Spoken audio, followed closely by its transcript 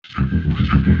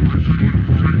Am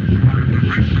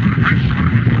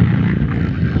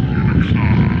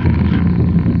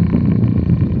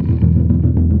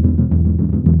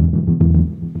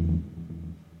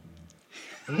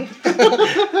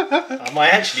I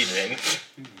actually doing?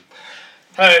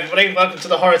 Hello everybody, welcome to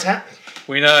the Horror Tap.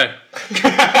 We know.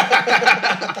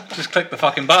 Just click the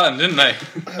fucking button, didn't they?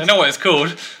 They know what it's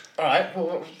called. Alright,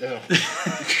 well,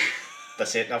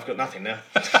 that's it, I've got nothing now.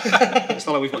 It's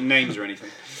not like we've got names or anything.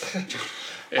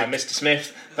 I'm Mr.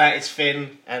 Smith, that is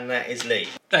Finn, and that is Lee.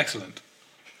 Excellent.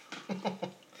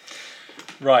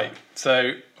 Right,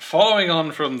 so following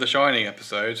on from the Shining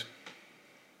episode,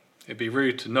 it'd be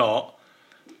rude to not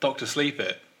Dr. Sleep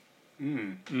it.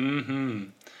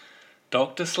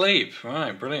 Dr. Sleep,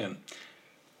 right, brilliant.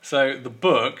 So the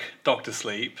book, Dr.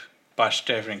 Sleep, by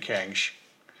Stephen King,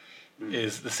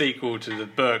 is the sequel to the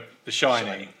book, The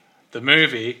Shining. The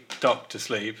movie, Dr.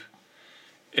 Sleep,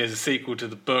 is a sequel to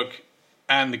the book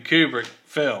and the Kubrick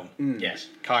film. Yes.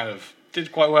 Kind of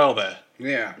did quite well there.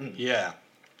 Yeah. Yeah.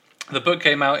 The book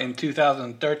came out in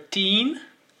 2013,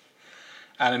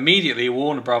 and immediately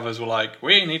Warner Brothers were like,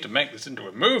 we need to make this into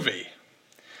a movie.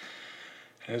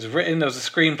 And there was a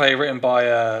screenplay written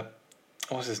by,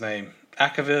 what's his name?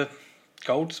 Akiva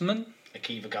Goldsman,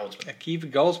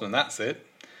 that's it.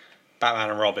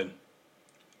 Batman and Robin.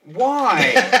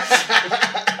 Why?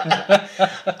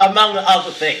 Among other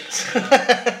things.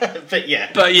 But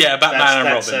yeah, Batman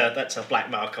and Robin. That's a black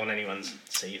mark on anyone's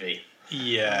CV.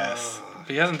 Yes.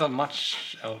 But he hasn't done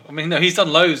much else. I mean, no, he's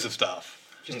done loads of stuff.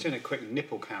 Just doing a quick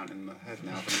nipple count in my head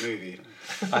now for the movie.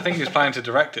 I think he was planning to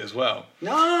direct it as well.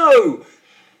 No!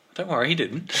 Don't worry, he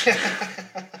didn't.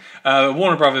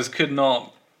 Warner Brothers could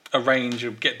not arrange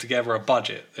or get together a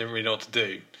budget. They didn't really know what to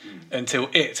do until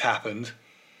It happened.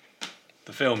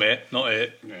 The film It, not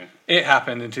It. Yeah. It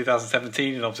happened in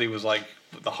 2017 and obviously was like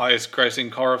the highest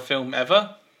grossing horror film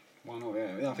ever. Why not?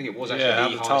 Yeah, I think it was actually At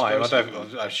the time.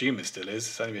 grossing. I assume it still is.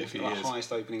 It's only been a few Like years.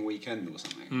 highest opening weekend or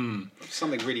something.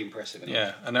 Something really impressive.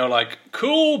 Yeah, and they were like,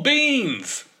 cool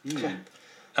beans!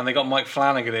 And they got Mike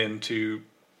Flanagan in to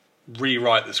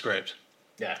rewrite the script.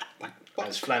 Yeah.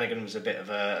 Because Flanagan was a bit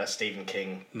of a Stephen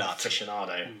King Nut.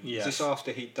 aficionado. Yes. Is this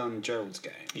after he'd done Gerald's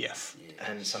Game? Yes.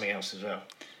 And something else as well.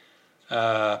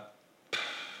 Oh,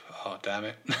 damn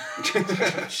it.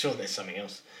 I'm sure there's something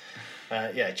else.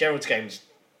 Gerald's Game's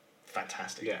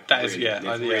fantastic. Yeah. That is, really, yeah.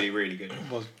 It's really, really good.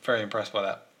 I was very impressed by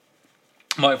that.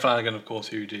 Mike Flanagan, of course,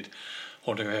 who did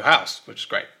Haunting of Hill House, which is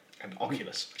great. And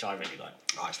Oculus, which I really like.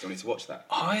 Oh, I still need to watch that.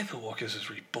 I thought Oculus was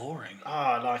really boring. Oh,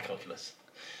 I like Oculus.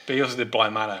 But he also did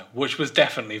Blind Manor, which was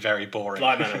definitely very boring.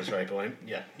 Blind Manor was very boring,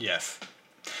 yeah. Yes.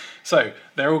 So,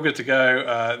 they're all good to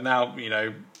go. Now,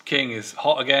 King is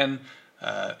hot again.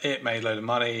 It made a load of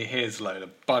money. Here's a load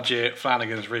of budget.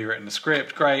 Flanagan's rewritten the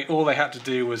script. Great. All they had to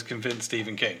do was convince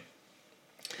Stephen King.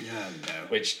 Yeah, no.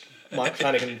 Which Mike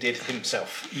Flanagan did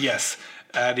himself. Yes.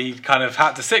 And he kind of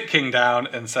had to sit King down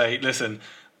and say, listen,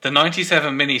 the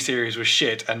 97 miniseries was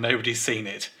shit and nobody's seen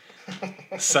it.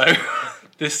 So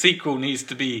this sequel needs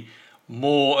to be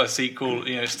more a sequel,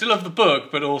 still of the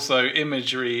book, but also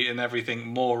imagery and everything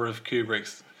more of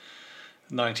Kubrick's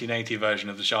 1980 version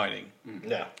of The Shining.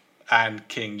 Yeah. And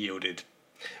King yielded.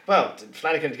 Well,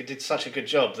 Flanagan did such a good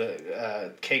job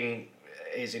that King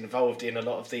is involved in a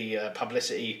lot of the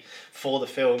publicity for the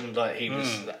film. Like he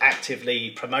was actively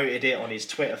promoted it on his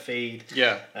Twitter feed.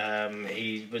 Yeah.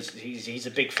 He's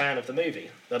a big fan of the movie.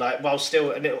 But while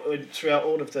still throughout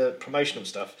all of the promotional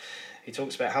stuff, he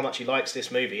talks about how much he likes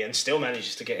this movie and still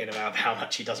manages to get in about how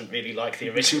much he doesn't really like the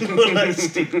original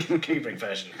Kubrick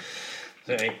version.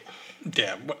 So,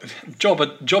 yeah,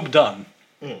 job done.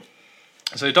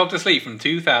 So Dr. Sleep from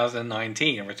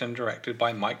 2019, written and directed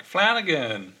by Mike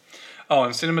Flanagan. Oh,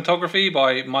 and cinematography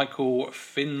by Michael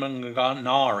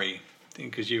Finmanganari.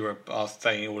 Because you were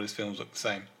saying all his films look the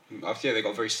same. Yeah, they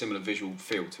got a very similar visual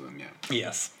feel to them, yeah.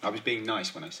 Yes. I was being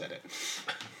nice when I said it.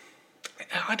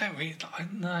 I don't really...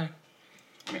 No.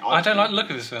 I mean, I don't like the look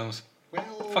of his films. Well...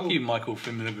 Fuck you, Michael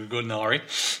Finmanganari.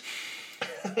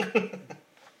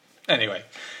 Anyway.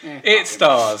 It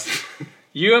stars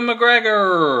Ewan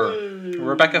McGregor,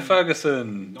 Rebecca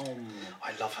Ferguson.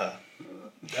 I love her.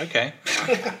 Okay.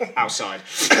 Outside.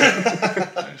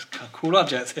 Cool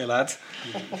objects here, lads.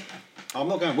 I'm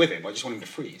not going with him, I just want him to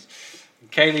freeze.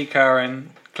 Kaylee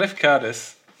Curran, Cliff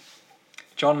Curtis,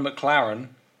 John McLaren,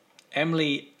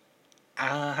 Emily...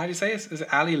 how do you say it? Is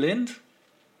it Ali Lind?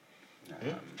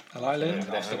 Ali Lind?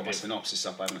 I've still got my synopsis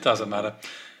up, haven't I? Doesn't matter.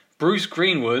 Bruce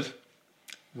Greenwood,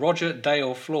 Roger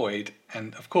Dale Floyd,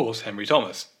 and, of course, Henry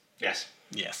Thomas. Yes.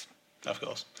 Yes, of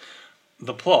course.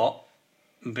 The plot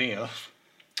being...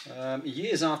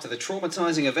 Years after the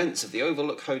traumatising events of the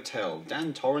Overlook Hotel,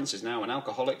 Dan Torrance is now an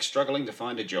alcoholic struggling to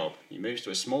find a job. He moves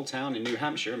to a small town in New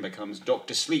Hampshire and becomes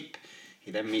Dr. Sleep. He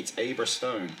then meets Abra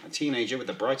Stone, a teenager with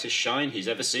the brightest shine he's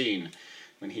ever seen.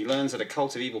 When he learns that a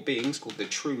cult of evil beings called the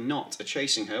True Knot are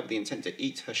chasing her with the intent to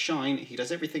eat her shine, he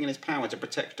does everything in his power to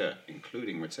protect her,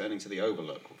 including returning to the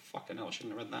Overlook. Well, fucking hell, I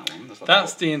shouldn't have read that one.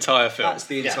 That's the entire film. That's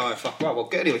the entire fuck. Right, well,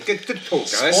 anyway, good talk,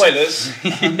 guys. Spoilers.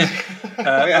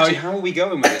 Actually, how are we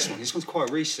going with this one? This one's quite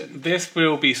recent. This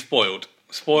will be spoiled.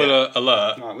 Spoiler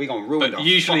alert. Right, we're going to ruin it. But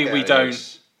usually we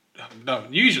don't. No,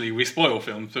 usually we spoil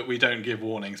films, but we don't give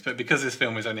warnings. But because this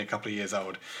film is only a couple of years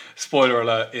old, spoiler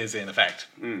alert is in effect.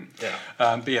 Yeah.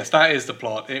 But yes, that is the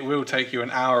plot. It will take you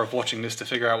an hour of watching this to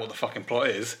figure out what the fucking plot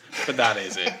is, but that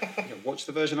is it. Yeah, watch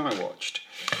the version I watched.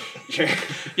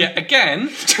 Yeah, again,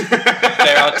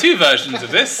 there are two versions of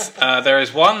this. There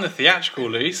is one, the theatrical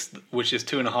release, which is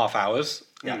 2.5 hours.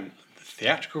 Yeah. The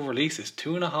theatrical release is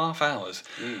 2.5 hours.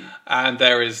 And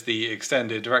there is the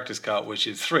extended director's cut, which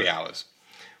is 3 hours.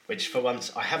 Which, for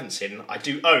once, I haven't seen. I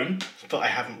do own, but I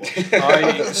haven't watched.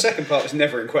 The second part was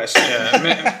never in question.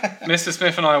 Yeah, Mr.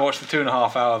 Smith and I watched the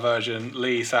 2.5 hour version.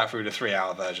 Lee sat through the 3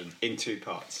 hour version. In 2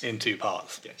 parts. In 2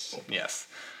 parts. Yes. Yes.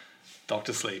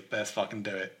 Dr. Sleep, let's fucking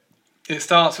do it. It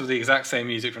starts with the exact same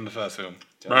music from the first film.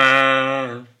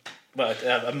 Well,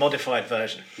 a modified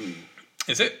version.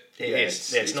 Is it? It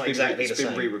is. Yeah, it's not exactly the same.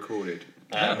 It's been re-recorded.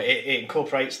 It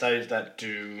incorporates that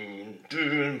doom,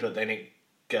 doom, but then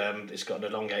it's got an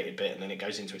elongated bit, and then it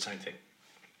goes into its own thing.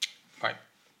 Right.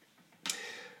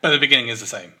 But the beginning is the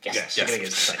same. Yes. The beginning is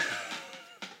the same.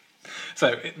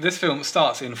 So, this film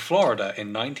starts in Florida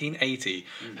in 1980.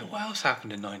 And what else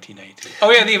happened in 1980? Oh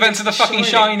yeah, the events of the fucking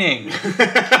Shining!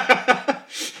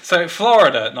 So,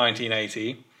 Florida,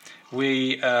 1980,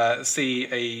 we see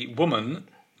a woman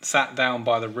sat down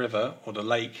by the river, or the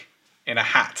lake, in a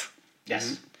hat.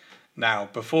 Yes. Now,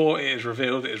 before it is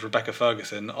revealed it is Rebecca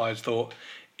Ferguson, I thought,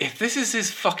 if this is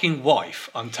his fucking wife,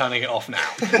 I'm turning it off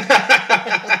now.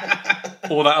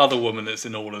 Or that other woman that's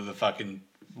in all of the fucking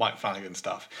Mike Flanagan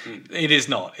stuff. It is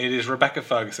not. It is Rebecca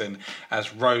Ferguson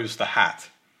as Rose the Hat.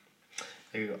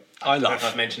 Who I love.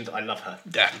 I've mentioned, I love her.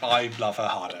 Yeah, I love her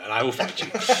harder, and I will fight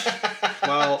you.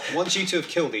 Well, once you two have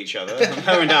killed each other,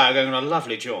 her and I are going on a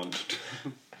lovely jaunt.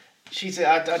 She's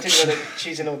I didn't know that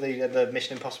she's in all the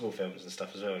Mission Impossible films and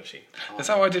stuff as well, isn't she? That's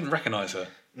how I didn't recognise her.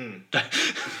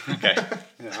 Okay.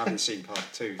 Yeah, I haven't seen part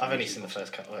 2. I've only seen the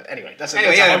first couple. Anyway, that's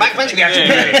Anyway, a back to the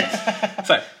action.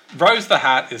 So, Rose the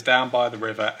Hat is down by the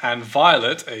river, and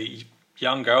Violet, a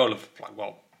young girl of,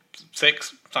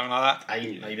 6, something like that.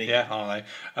 8, maybe. Yeah, I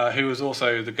don't know. Who was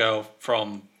also the girl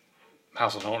from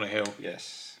House on Haunted Hill.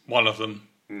 Yes. One of them.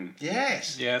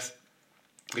 Yes. Yes.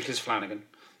 Because Flanagan.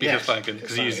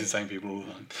 Because he uses the same people all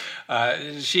the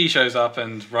time. She shows up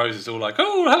and Rose is all like,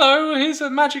 oh, hello, here's a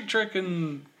magic trick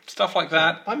and stuff like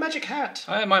that. My magic hat.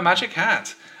 My magic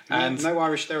hat. And no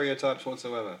Irish stereotypes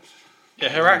whatsoever. yeah,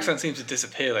 her accent seems to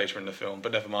disappear later in the film,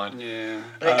 but never mind. Yeah.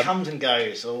 But it comes and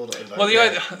goes. All the Well,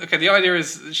 the idea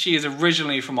is she is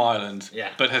originally from Ireland, Yeah.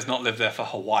 but has not lived there for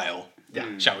a while,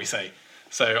 Yeah. shall we say.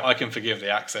 So I can forgive the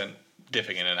accent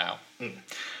dipping in and out.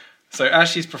 So as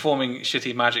she's performing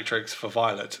shitty magic tricks for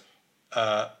Violet,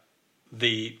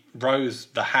 the Rose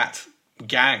the Hat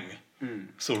gang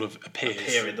sort of appears.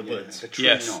 Appear in the woods. The True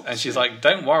Yes, Knots, and she's like,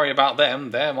 don't worry about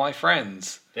them, they're my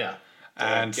friends. Yeah.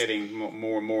 And getting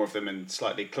more and more of them and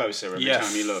slightly closer every yes,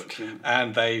 time you look.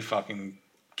 and they fucking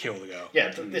kill the girl.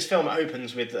 Yeah, this film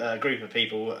opens with a group of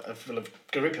people, a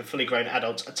group of fully grown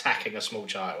adults attacking a small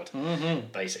child,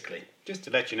 basically. Just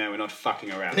to let you know, we're not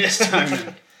fucking around this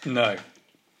time. No.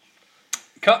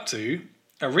 Cut to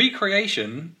a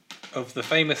recreation of the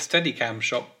famous Steadicam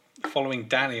shot following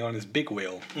Danny on his big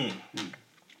wheel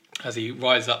as he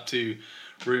rides up to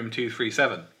room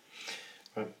 237.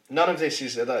 None of this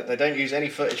is... They don't use any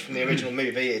footage from the original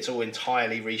movie. It's all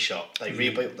entirely reshot. They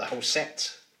rebuilt the whole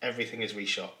set. Everything is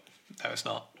reshot. No, it's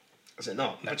not. Is it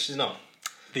not? No. Which is not?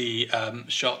 The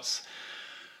shots...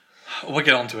 We'll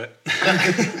get onto it.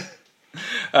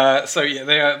 So, yeah,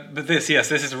 they are... But this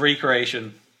is a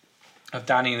recreation of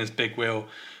Danny and his big wheel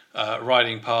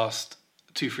riding past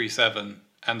 237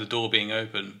 and the door being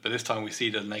open. But this time we see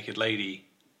the naked lady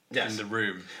in the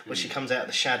room. Well, she comes out of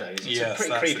the shadows. It's a pretty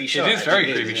that's creepy it. shot. It is a very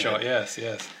actually, creepy isn't it? shot,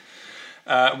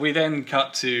 yes. We then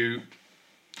cut to,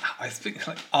 I think,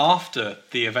 after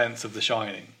the events of The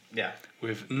Shining. Yeah.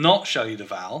 With not Shelley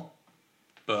Duvall,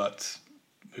 but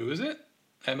who is it?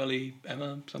 Emma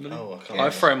somebody? Oh, I can't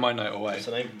I've thrown my note away. What's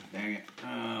her name? There you go.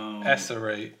 Oh.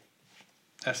 SOE.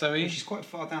 SOE? She's quite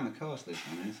far down the cast, this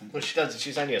one, isn't Well, she does.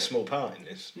 She's only a small part in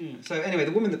this. So anyway,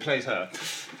 the woman that plays her,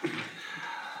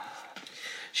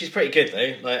 She's pretty good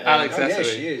though. Like, Alex Oh, yeah, That's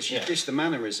she is. She's yeah. just the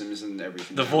mannerisms and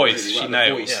everything. The voice, Really she well.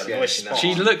 nails. Yeah, the voice she nails.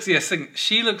 She looks,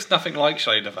 she looks nothing like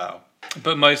Shelley Duvall,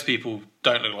 but most people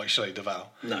don't look like Shelley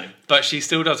Duvall. No. But she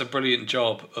still does a brilliant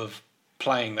job of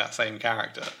playing that same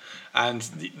character. And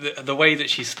the way that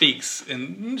she speaks,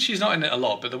 she's not in it a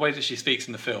lot, but the way that she speaks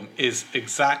in the film is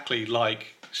exactly like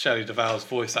Shelley Duvall's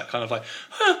voice, that kind of like...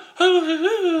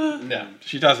 Yeah.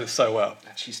 She does it so well.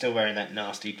 She's still wearing that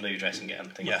nasty blue dressing gown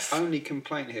thing. Yes. Only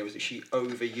complaint here was that she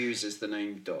overuses the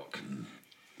name Doc.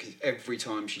 Because every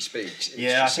time she speaks, it's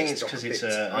Yeah, I just think says it's Doc 'cause a it's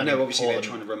bit. a- I know, obviously, they're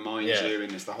important- trying to remind yeah. you,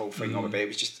 and there's the whole thing of it, but it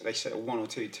was just, they said it one or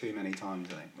two too many times,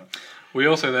 I think. But We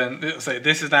also then say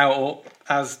this is now all,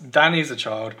 as Danny's a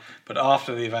child, but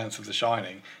after the events of The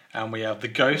Shining, and we have the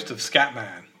ghost of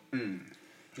Scatman.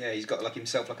 yeah, he's got like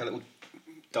himself like a little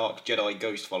dark Jedi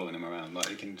ghost following him around. Like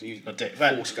he can use But Dick,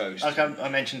 Force ghost. like I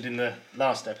mentioned in the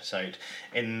last episode,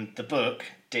 in the book,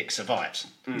 Dick survives.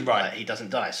 Right. He doesn't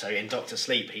die. So in Doctor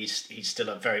Sleep, he's still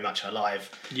a very much alive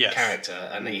Yes. character,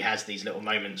 and he has these little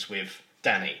moments with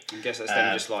Danny. I guess that's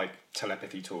them just like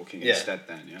telepathy talking yeah. instead.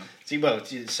 Then, yeah. See, well,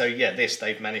 so yeah,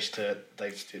 they've managed to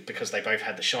because they both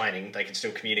had The Shining, they can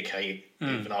still communicate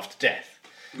even after death.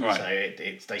 Right.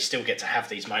 So they still get to have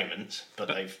these moments, but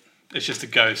they've It's just a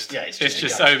ghost. Yeah, it's it's just a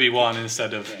just ghost. Obi-Wan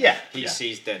instead of... yeah. He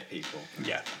sees dead people.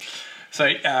 Yeah.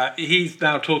 So he's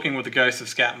now talking with the ghost of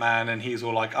Scatman, and he's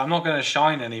all like, I'm not going to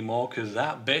shine anymore because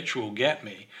that bitch will get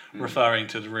me, referring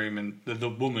to the room and the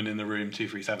woman in the room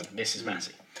 237. Mrs.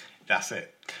 Massey. That's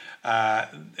it.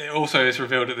 It also is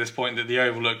revealed at this point that the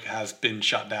Overlook has been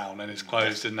shut down and is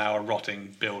closed and now a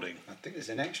rotting building. I think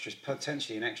there's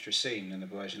potentially an extra scene in the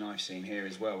version I've seen here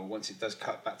as well. Once it does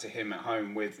cut back to him at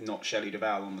home with not Shelley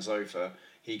Duvall on the sofa,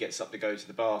 he gets up to go to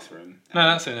the bathroom. No,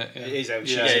 that's in it. Yeah. It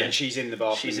is. Yeah. She's in the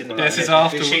bathroom. She's in the This is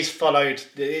bathroom. after- She's followed.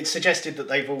 It's suggested that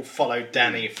they've all followed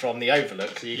Danny from the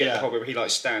Overlook. So you get Yeah. the whole bit where he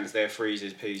like stands there,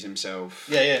 freezes, pees himself.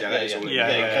 Yeah. that is all it Yeah,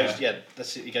 is. yeah. He goes,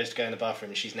 that's it. He goes to go in the bathroom,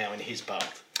 and she's now in his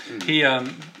bath. He,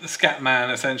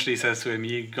 Scatman essentially says to him,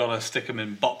 you got to stick them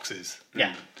in boxes.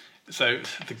 Yeah. So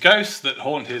the ghosts that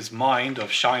haunt his mind of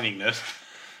shiningness,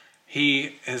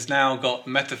 he has now got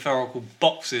metaphorical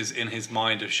boxes in his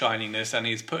mind of shiningness, and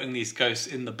he's putting these ghosts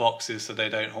in the boxes so they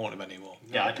don't haunt him anymore.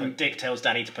 Yeah, Dick tells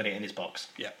Danny to put it in his box.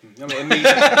 Yeah. I mean,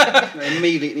 it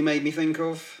immediately made me think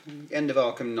of End of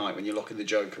Arkham Knight when you're locking the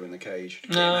Joker in the cage to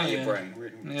get him out of your brain.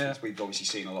 Yeah. We've obviously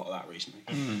seen a lot of that recently.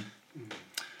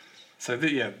 So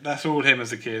that's all him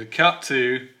as a kid. Cut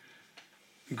to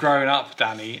grown up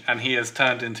Danny, and he has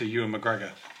turned into Ewan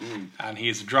McGregor, and he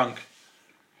is drunk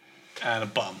and a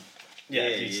bum, Yeah,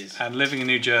 he he's- is. and living in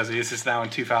New Jersey. This is now in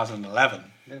 2011.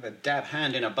 Bit of a dab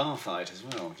hand in a bar fight as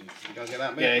well. Did you guys get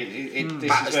that Yeah, bit? this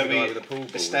Batters is where the guy we with the pool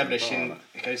ball establish in the bar.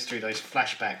 it goes through those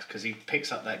flashbacks because he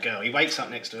picks up that girl. He wakes up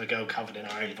next to a girl covered in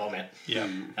her own vomit. Yeah.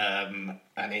 And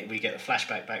we get the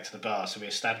flashback back to the bar. So we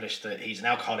establish that he's an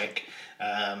alcoholic,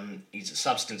 he's a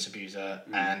substance abuser,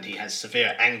 and he has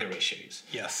severe anger issues.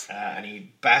 Yes. And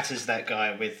he batters that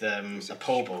guy with a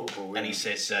pool ball, ball, and yeah. he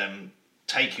says,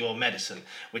 "Take your medicine,"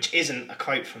 which isn't a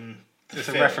quote from the It's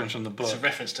a film. reference from the book. It's a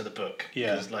reference to the book.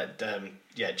 Yeah.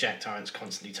 Because Jack Torrance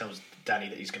constantly tells Danny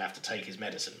that he's going to have to take his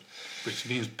medicine. Which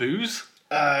means booze.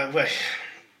 Well,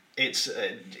 it's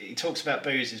he talks about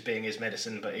booze as being his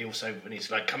medicine, but he also, when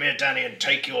he's like, "Come here, Danny, and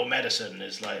take your medicine,"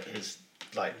 is like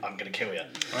 "I'm going to kill you."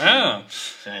 Wow.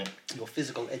 So, Your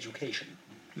physical education.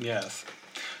 Yes.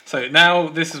 So now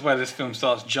this is where this film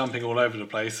starts jumping all over the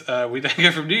place. We then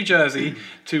go from New Jersey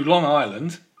to Long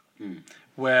Island,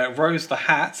 where Rose the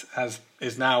Hat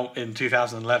is now in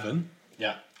 2011.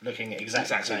 yeah, looking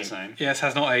exactly the same. Yes,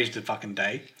 has not aged a fucking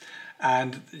day.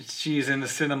 And she's in the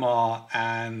cinema,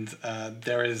 and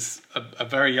there is a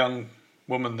very young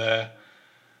woman there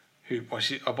who,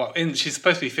 she's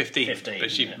supposed to be 15, but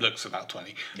she looks about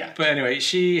 20. Yeah. But anyway,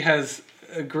 she has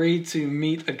agreed to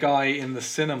meet a guy in the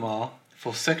cinema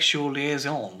for sexual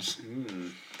liaisons.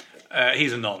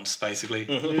 He's a nonce, basically.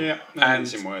 Yeah,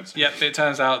 And in words. yep, it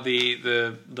turns out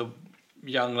the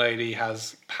young lady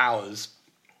has powers.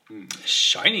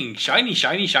 Shiny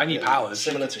powers.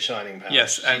 Similar to Shining powers.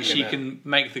 Yes, and she can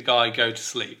make the guy go to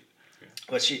sleep.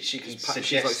 Well, she can She's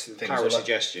suggest like things. power like-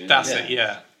 suggestion. That's Yeah. it,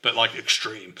 yeah. But like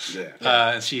extreme. Yeah.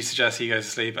 And she suggests he goes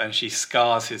to sleep, and she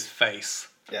scars his face.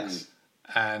 Yes,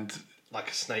 And like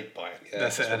a snake bite. Yeah,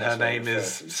 that's it. what And her that's what name it is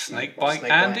refers to. Snakebite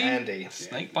Snakebite Andy. Andy.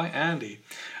 Snakebite Andy.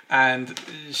 And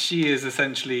she is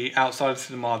essentially outside the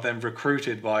cinema, then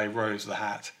recruited by Rose the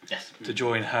Hat Yes. to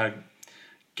join her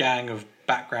gang of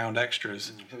background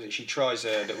extras. She tries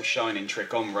a little shining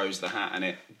trick on Rose the Hat, and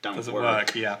it Doesn't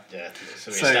work. Yeah. Yeah,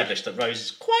 so we So- established that Rose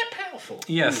is quite powerful.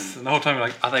 Yes, and the whole time we're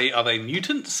like, are they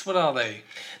mutants? What are they?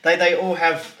 They all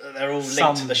have, they're all linked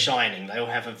Some to The Shining. They all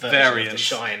have a version of The variants.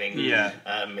 Shining. Yeah.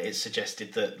 It's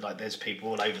suggested that like there's people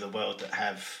all over the world that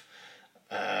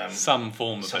have Some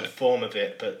form of some it. form of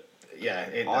it, but yeah,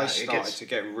 I it started gets... to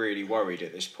get really worried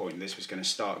at this point. This was going to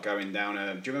start going down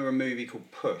a... Do you remember a movie called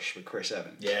Push with Chris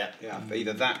Evans? Yeah. Yeah,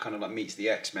 either that kind of like meets the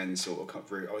X-Men sort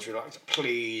of route. I was really like,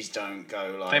 please don't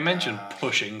go like They mentioned that.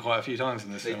 pushing quite a few times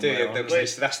in this They film. do. later on.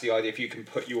 That's the idea. If you can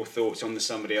put your thoughts onto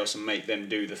somebody else and make them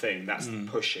do the thing, that's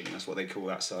pushing. That's what they call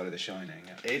that side of The Shining.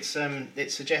 Yeah.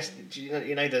 It suggests,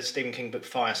 you know the Stephen King book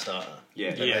Firestarter?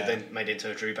 Yeah. That Yeah. they then made into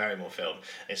a Drew Barrymore film.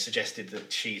 It suggested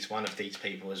that she's one of these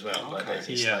people as well. Like, Okay.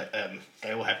 it's Yeah. like,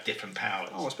 they all have different powers.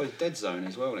 Oh, I suppose Dead Zone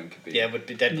as well then could be. Yeah, would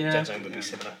be Dead Yeah. Zone would Yeah. be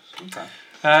similar. Okay.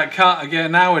 Cut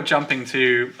again. Now we're jumping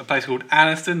to a place called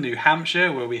Anniston, New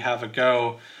Hampshire, where we have a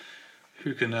girl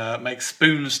who can make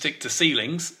spoons stick to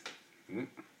ceilings.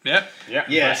 Yep. Yeah.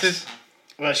 Yes. Impressive.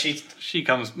 Well, She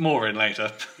comes more in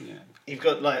later. Yeah. you've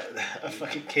got like a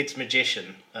fucking kid's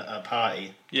magician at a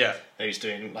party Yeah. who's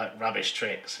doing like rubbish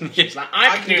tricks. And she's like,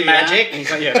 I I can can do do that." magic. And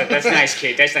he's like, yeah, that's nice,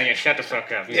 kid. That's not. Shut the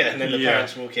fuck up. Yeah, and then the Yeah.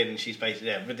 parents walk in and she's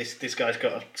basically, but this guy's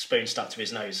got a spoon stuck to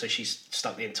his nose, so she's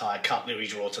stuck the entire cutlery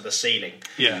drawer to the ceiling.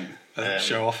 Yeah.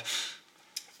 Show off.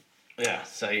 Yeah,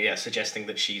 so yeah, suggesting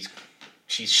that she's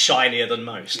shinier than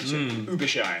most.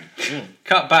 Ubershine.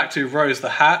 Cut back to Rose the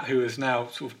Hat, who is now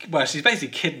sort of, well, she's basically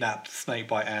kidnapped Snake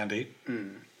by Andy,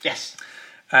 Yes.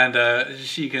 and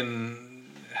she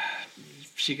can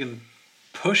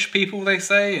push people. They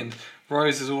say, and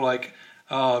Rose is all like,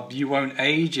 "You won't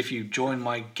age if you join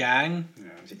my gang."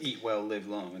 Yeah, eat well, live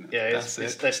long. Isn't it? Yeah, That's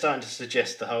it. they're starting to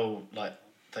suggest the whole like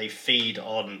they feed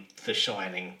on The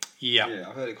Shining. Yeah. Yeah,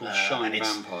 I've heard it called and Shine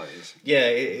it's- Vampires. Yeah,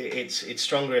 it's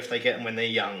stronger if they get them when they're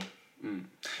young.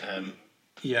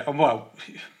 Yeah. Well,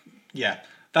 yeah.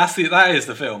 That is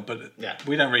the film, but Yeah.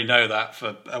 we don't really know that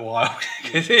for a while.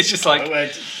 It's just like,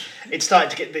 It's starting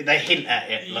to get. They hint at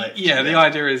it. Like yeah, the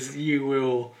idea is you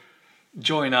will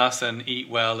join us and eat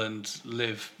well and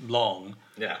live long.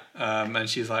 Yeah. And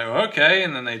she's like, oh, okay.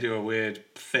 And then they do a weird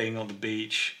thing on the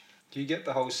beach. Do you get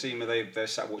the whole scene where they're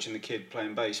sat watching the kid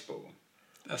playing baseball?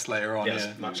 That's later on, Yes,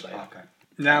 yeah. much later. Okay.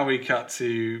 Now we cut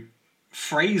to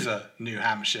Fraser, New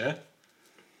Hampshire,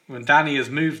 when Danny has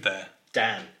moved there.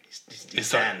 Dan. It's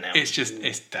Dan now.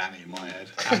 It's Danny in my head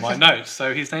and my notes,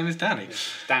 so his name is Danny.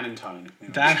 Dan and Tone.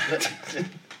 Dan.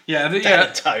 Yeah, Dan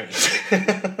and Tony.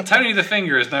 Tony the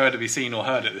Finger is nowhere to be seen or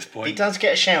heard at this point. He does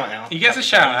get a shout out. He gets a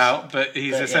shout out, but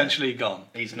he's essentially gone.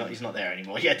 He's not there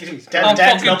anymore. Yeah, I'm Dan's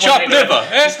fucking not chopped wandering liver,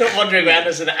 around. eh? He's not wandering around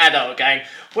as an adult going,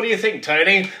 what do you think,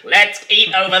 Tony? Let's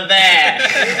eat over there.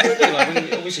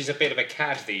 Obviously, he's a bit of a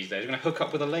cad these days. He's going to hook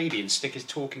up with a lady and stick his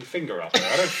talking finger up her.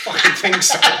 I don't fucking think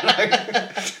so.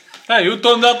 Hey, who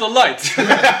turned out the lights?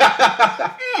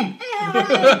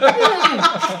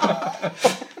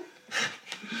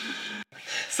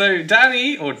 So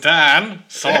Danny, or Dan,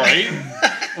 sorry.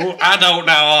 Oh, adult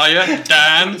now, are you?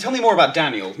 Dan. Tell me more about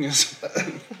Daniel.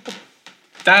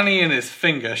 Danny and his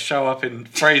finger show up in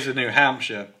Fraser, New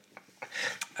Hampshire.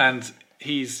 And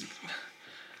he's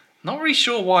not really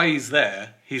sure why he's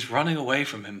there. He's running away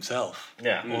from himself.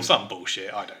 Yeah. Or some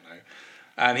bullshit, I don't know.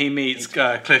 And he meets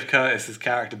Cliff Curtis's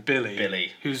character,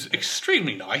 Billy. Who's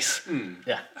extremely nice.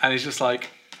 Yeah. And he's just like,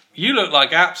 you look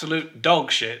like absolute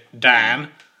dog shit, Dan.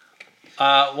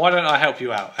 Why don't I help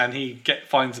you out? And he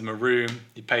finds him a room.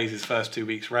 He pays his first 2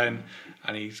 weeks' rent.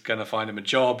 And he's going to find him a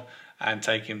job and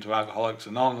take him to Alcoholics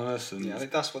Anonymous. And Yeah, I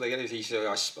think that's what they get. Is he said,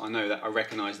 I know that I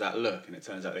recognise that look, and it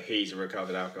turns out that he's a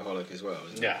recovered alcoholic as well.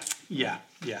 Isn't it? Yeah.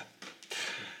 Yeah.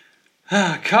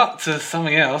 Cut to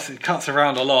something else. It cuts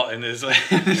around a lot in this.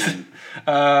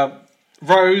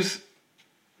 Rose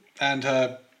and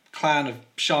her clan of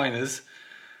shiners.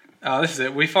 This is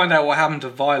it. We find out what happened to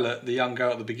Violet, the young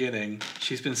girl at the beginning.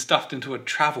 She's been stuffed into a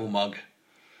travel mug.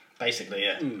 Basically,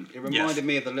 yeah. It reminded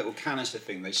me of the little canister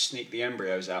thing they sneak the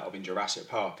embryos out of in Jurassic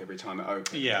Park every time it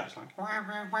opens. Yeah. It's like, wah,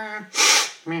 wah, wah.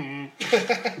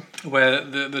 Where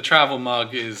the travel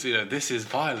mug is, this is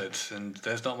Violet, and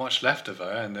there's not much left of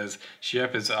her, and she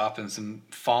opens it up and some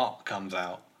fart comes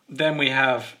out. Then we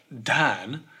have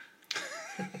Dan.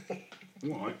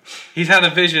 What? He's had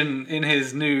a vision in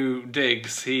his new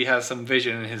digs. He has some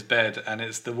vision in his bed, and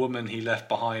it's the woman he left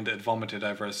behind that had vomited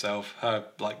over herself. Her,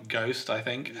 ghost, I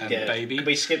think, and baby.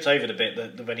 We skipped over the bit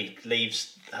that when he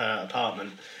leaves her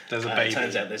apartment. There's a baby. It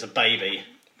turns out there's a baby.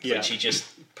 Yeah. Which he just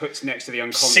Puts next to the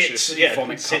unconscious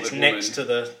vomit sits coloured next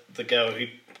woman. to the girl who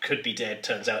could be dead,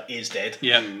 turns out is dead.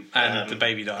 Yeah, and the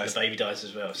baby And dies. the baby dies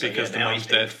as well. So Because the now mum's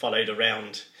he's being dead. followed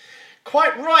around,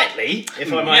 quite rightly,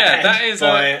 if I might Yeah, add, that is,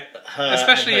 by her.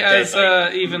 Especially and her as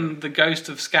dead baby. even the ghost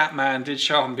of Scatman did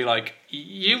show up and be like,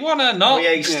 you want to not... Oh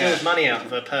yeah, he steals money out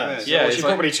of her purse. Yeah, well, it's she like-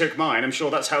 probably took mine. I'm sure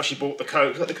that's how she bought the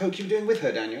coke. Got the coke you were doing with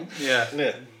her, Daniel. Yeah.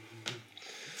 Yeah.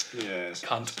 Yes.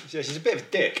 Cunt. Yeah, she's a bit of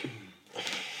a dick.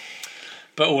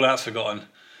 But all that's forgotten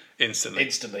instantly.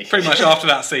 Instantly. Pretty much after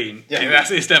that scene. Yeah.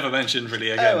 It's never mentioned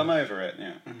really again. Oh, I'm over it.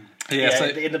 Yeah. Yeah, so,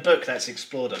 in the book, that's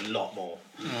explored a lot more.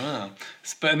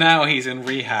 but now he's in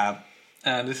rehab,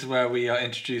 and this is where we are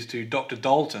introduced to Dr.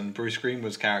 Dalton, Bruce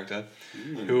Greenwood's character,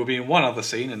 who will be in one other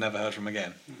scene and never heard from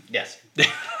again. Yes.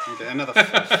 Okay, another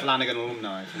Flanagan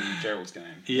alumni from Gerald's game.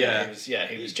 Yeah.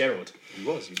 He was Gerald. He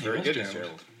was very was good as Gerald.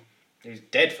 Gerald. He was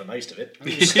dead for most of it.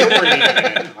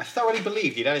 I thoroughly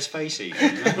believed he'd had his face eaten.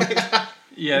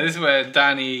 Yeah, this is where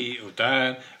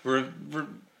Dan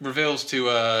reveals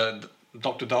to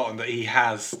Dr. Dalton that he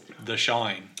has the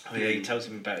shine, Oh yeah, he tells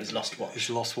him about his lost watch. his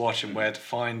lost watch, and where to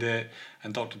find it.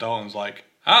 And Dr. Dalton's like,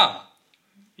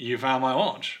 you found my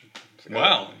watch.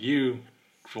 Well, you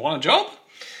want a job?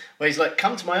 Well, he's like,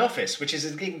 come to my office, which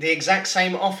is the exact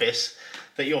same office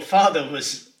that your father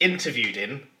was interviewed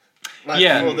in,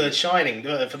 for The Shining,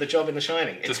 for the job in The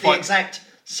Shining. It's the exact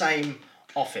same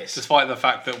office. Despite the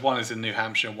fact that one is in New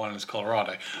Hampshire and one is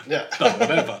Colorado. Yeah. But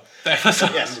whatever.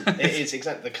 Yes, it is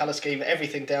exactly the colour scheme,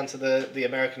 everything down to the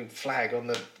American flag on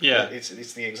the. Yeah. It's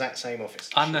the exact same office.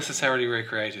 Unnecessarily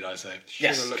recreated, I say.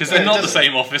 Yes, Because they're not the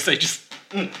same office, they just...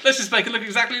 Let's just make it look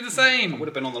exactly the same. Would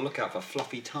have been on the lookout for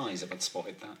fluffy ties if I'd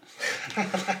spotted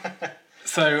that.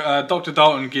 So Dr.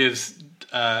 Dalton gives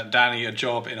Danny a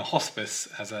job in a hospice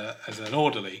as an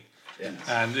orderly. Yeah.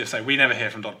 And if so, we never hear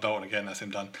from Dr. Dalton again, that's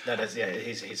him done. No,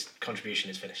 his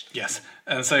contribution is finished. Yes.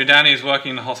 And so Danny is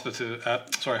working in a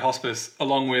hospice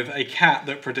along with a cat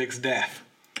that predicts death.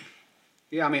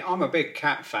 Yeah, I mean, I'm a big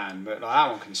cat fan, but that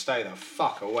one can stay the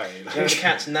fuck away. You know what the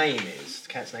cat's name is? The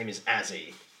cat's name is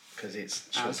Azzy, because it's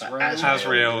short for Azrael.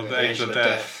 Azrael, the angel of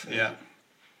death. Yeah.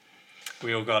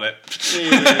 We all got it.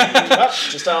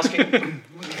 Just asking.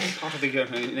 Part of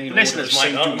the Listeners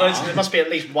might not. There must be at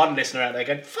least one listener out there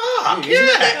going, fuck, Isn't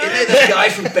that guy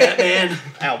from Batman?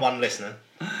 Our one listener.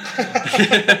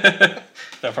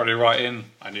 They'll probably write in,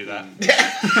 I knew that.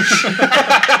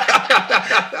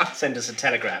 Send us a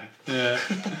telegram. Yeah.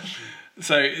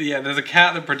 So, yeah, there's a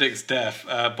cat that predicts death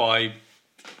by...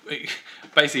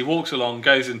 Basically walks along,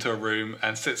 goes into a room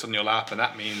and sits on your lap, and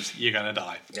that means you're going to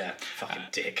die. Yeah, fucking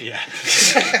dick. Yeah.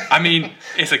 I mean,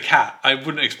 it's a cat. I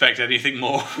wouldn't expect anything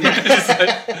more. It's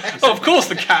like, of course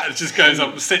the cat just goes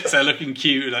up and sits there looking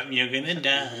cute, like, you're going to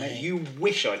die. You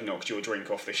wish I'd knocked your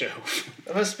drink off the shelf.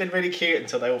 It must have been really cute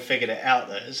until they all figured it out,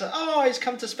 though. It's like, oh, he's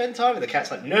come to spend time with the cat's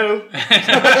like, no.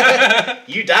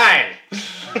 You dying.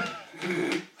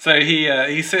 So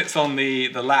he sits on the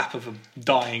lap of a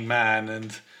dying man,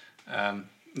 and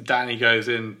Danny goes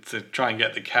in to try and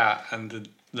get the cat, and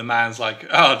the man's like,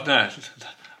 oh no,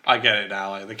 I get it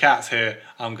now, like, the cat's here,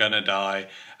 I'm gonna die,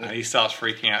 and he starts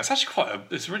freaking out. It's actually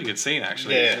it's a really good scene,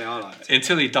 actually. Yeah. I like it.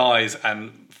 Until he dies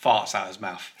and farts out his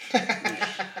mouth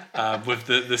with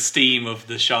the steam of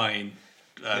the shine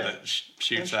that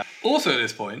shoots out. Also at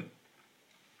this point,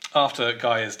 after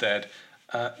Guy is dead,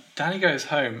 Danny goes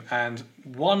home, and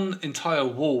one entire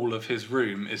wall of his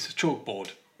room is a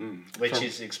chalkboard. Which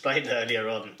is explained earlier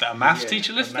on. That a maths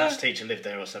teacher lived A there? maths teacher lived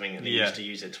there or something, and he Yeah. used to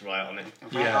use it to write on it.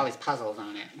 Yeah. All his puzzles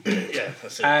on it. Yeah,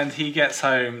 that's it. And he gets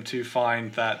home to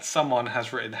find that someone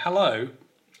has written hello,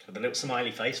 With a little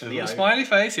smiley face for a the little O. smiley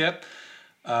face, yep,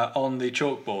 on the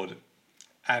chalkboard.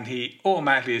 And he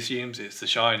automatically assumes it's The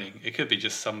Shining. It could be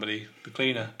just somebody, the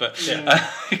cleaner, but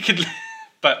it could.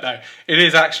 But no, it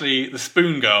is actually the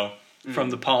Spoon Girl from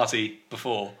the party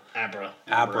before. Abra.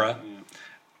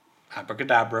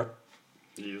 Abracadabra.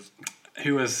 Yes.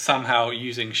 Who was somehow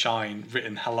using shine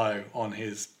written hello on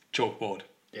his chalkboard.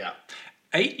 Yeah.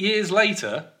 8 years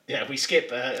later, Yeah, we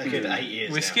skip a good 8 years.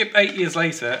 we now. skip 8 years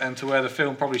later and to where the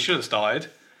film probably should have started.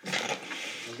 I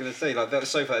was going to say, like, that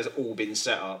so far has all been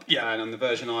set up. Yeah. And on the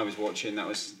version I was watching, that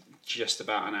was just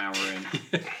about an hour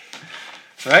in.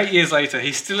 So 8 years later,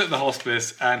 he's still at the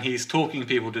hospice and he's talking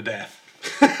people to death.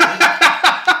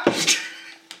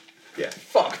 Yeah,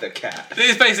 fuck the cat.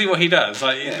 This is basically what he does.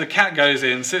 Like the cat goes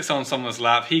in, sits on someone's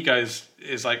lap. He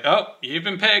is like, "Oh, you've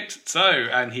been picked." So,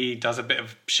 and he does a bit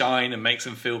of shine and makes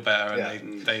them feel better,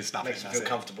 and they snap Makes it. them That's feel it.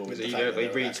 comfortable with the He, fact that he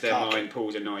they're reads about their to cark mind, it.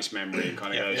 pulls a nice memory, and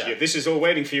kind of goes, Yeah. yeah, this is all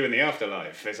waiting for you in the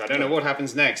afterlife. I don't know what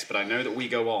happens next, but I know that we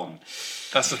go on.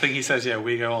 That's the thing he says. Yeah,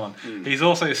 we go on. He's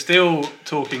also still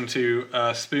talking to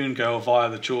Spoon Girl via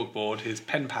the chalkboard, his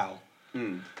pen pal.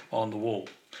 on the wall.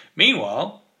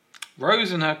 Meanwhile,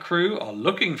 Rose and her crew are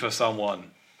looking for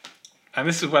someone. And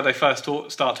this is where they first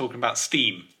start talking about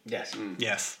steam. Yes.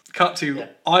 Yes. Cut to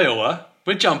Iowa.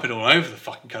 We're jumping all over the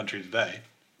fucking country today.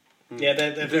 Yeah,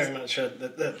 they're very much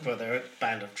they're a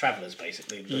band of travellers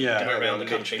basically. That go around the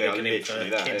country looking in for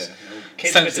kids.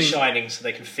 Kids with the shining, so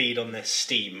they can feed on their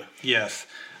steam. Yes.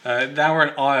 Now we're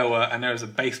in Iowa, and there is a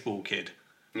baseball kid.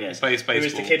 Yes. Baseball. Who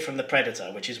is the kid from The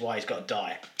Predator, which is why he's got to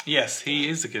die. Yes, he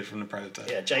is the kid from The Predator.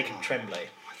 Yeah, Jacob Tremblay.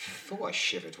 I thought I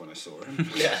shivered when I saw him.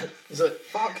 Yeah.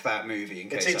 Fuck that movie.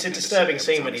 It's a disturbing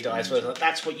scene when he dies. But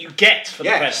that's what you get for The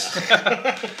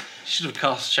Predator. Should have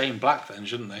cast Shane Black then,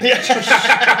 shouldn't they?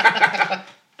 Yeah.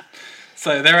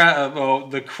 So they're at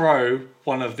the Crow,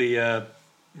 one of the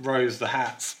Rose the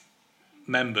Hat's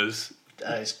members.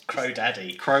 It's Crow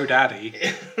Daddy. Crow Daddy.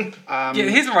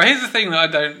 Here's the thing that I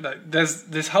don't. There's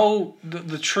this whole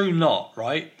the True Knot,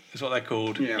 right? Is what they're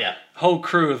called. Yeah. Whole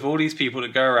crew of all these people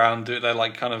that go around. They're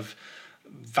like kind of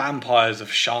vampires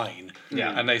of shine.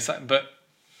 Yeah. And but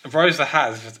Rose the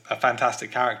Hat is a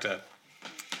fantastic character.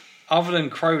 Other than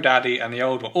Crow Daddy and the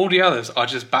old one, all the others are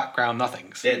just background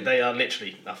nothings. Yeah, they are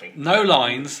literally nothing. No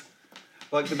lines.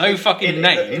 No fucking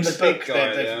names. In the book,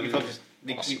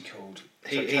 what's he called?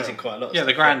 He's in quite a lot of stuff.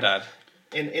 The granddad.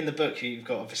 In the book, you've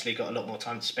obviously got a lot more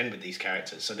time to spend with these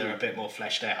characters, so they're a bit more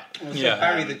fleshed out.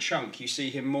 Barry the Chunk, you see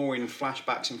him more in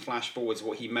flashbacks and flash forwards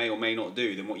what he may or may not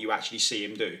do than what you actually see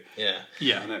him do. Yeah.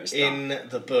 I noticed in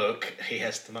the book, he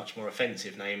has the much more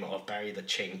offensive name of Barry the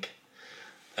Chink.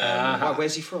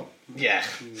 Where's he from? Yeah.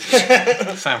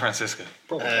 San Francisco.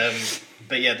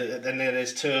 But yeah, then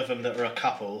there's two of them that are a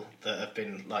couple that have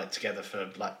been like together for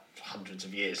like hundreds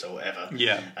of years or whatever.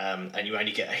 Yeah. And you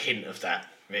only get a hint of that,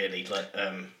 really. Like.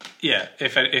 Yeah,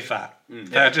 if that.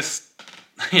 They're just.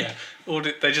 Yeah,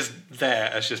 they're just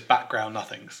there as just background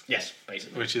nothings. Yes,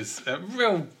 basically. Which is a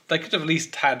real. They could have at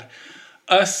least had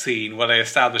a scene where they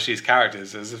establish these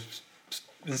characters as if,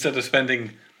 instead of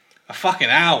spending a fucking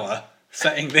hour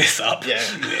setting this up.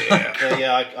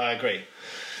 I agree.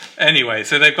 Anyway,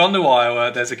 so they've gone to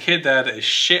Iowa. There's a kid there that is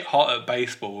shit hot at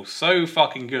baseball, so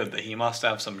fucking good that he must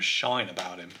have some shine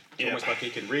about him. It's almost like he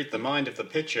can read the mind of the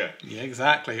pitcher. Yeah,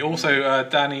 exactly. Also,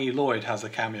 Danny Lloyd has a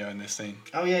cameo in this scene.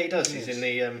 Oh yeah, he does. He's in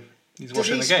the. He's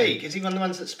watching the game. Speak? Is he one of the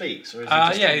ones that speaks? Or is he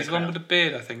just he's the one with the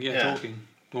beard, I think. Yeah, talking.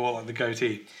 Or like the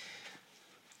goatee.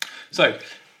 So,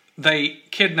 they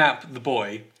kidnap the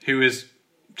boy who is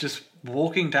just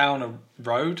walking down a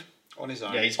road on his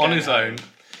own. Yeah, he's on his own.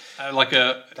 Like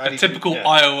a typical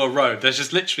Iowa road. There's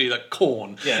just literally like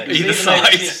corn either side.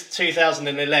 It's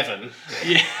 2011.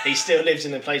 He still lives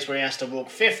in a place where he has to walk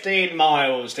 15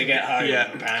 miles to get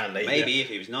home, apparently. Maybe if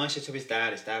he was nicer to his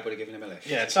dad would have given him a lift.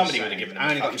 Yeah, somebody would have given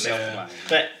him a lift.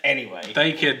 But anyway.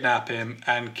 They kidnap him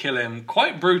and kill him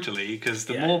quite brutally because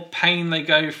the more pain they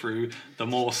go through, the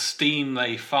more steam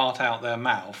they fart out their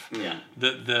mouth. Yeah.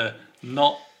 That the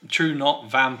True Knot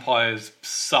vampires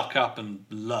suck up and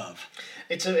love.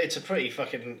 It's a pretty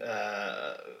fucking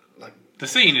the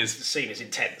scene is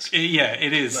intense.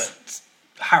 It is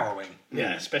harrowing.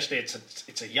 Yeah, especially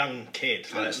it's a young kid.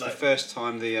 And it's the first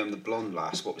time the blonde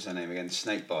lass, what was her name again?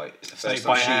 Snakebite. It's the first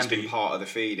Snakebite time she's Andy. been part of the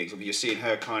feedings. You're seeing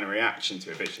her kind of reaction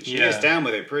to it, but she gets down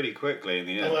with it pretty quickly in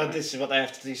the end. Well, this is what they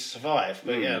have to do to survive.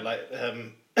 But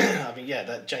I mean,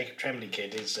 that Jacob Tremblay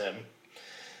kid is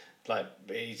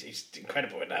he's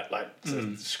incredible in that. Like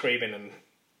screaming and.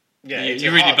 Yeah,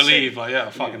 you really believe,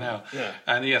 fucking hell. Yeah.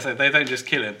 And so they don't just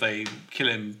kill him; they kill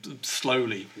him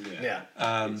slowly. Yeah.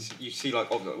 You see,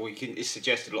 it's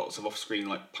suggested lots of off-screen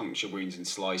like puncture wounds and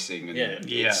slicing. And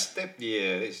it's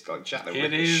like Jack the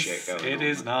Ripper shit going on. It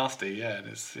is nasty. Yeah, it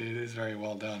is very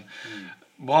well done.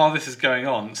 While this is going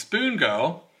on, Spoon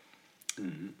Girl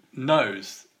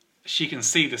knows she can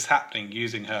see this happening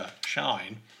using her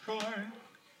shine,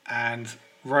 and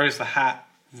Rose the Hat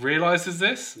realizes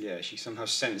this. Yeah, she somehow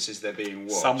senses they're being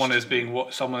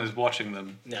watched. Someone is watching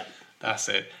them. Yeah, that's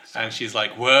it. And she's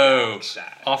like, "Whoa!"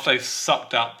 After they've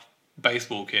sucked up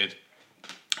baseball kid,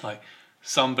 like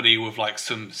somebody with like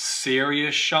some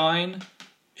serious shine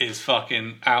is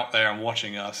fucking out there and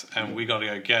watching us, and we got to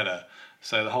go get her.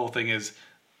 So the whole thing is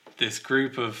this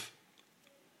group of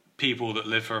people that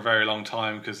live for a very long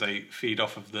time because they feed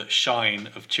off of the shine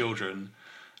of children.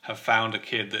 Have found a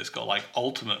kid that's got like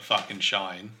ultimate fucking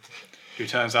shine, who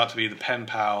turns out to be the pen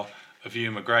pal of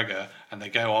Ewan McGregor, and they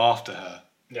go after her.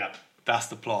 Yeah. That's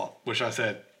the plot, which I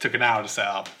said took an hour to set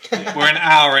up. We're an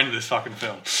hour into this fucking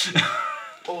film.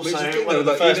 Also, one of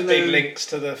the first big links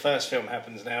to the first film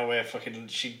happens now, where fucking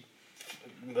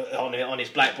on his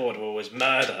blackboard was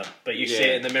murder, but you see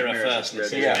it in the mirror first.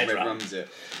 And runs it.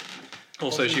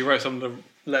 Also, she wrote some of the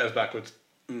Letters backwards.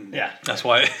 Yeah. That's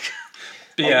why.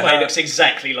 But Yeah, yeah, it looks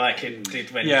exactly like it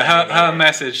did when. yeah, Danny her wrote it.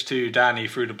 message to Danny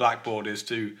through the blackboard is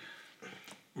to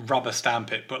rubber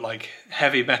stamp it, but like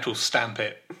heavy metal stamp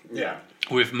it Yeah.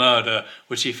 with murder,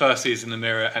 which he first sees in the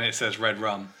mirror, and it says red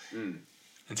rum.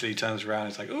 Until he turns around,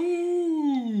 it's like,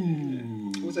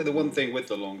 ooh. Also, the one thing with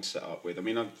the long setup with, I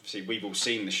mean, obviously we've all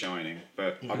seen The Shining,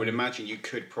 but I would imagine you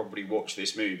could probably watch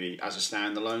this movie as a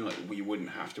standalone. Like, you wouldn't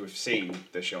have to have seen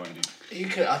The Shining. You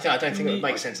could. I don't think it would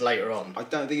make sense later on. I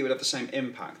don't think it would have the same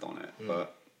impact on it,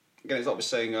 but again, it's like I was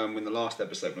saying in the last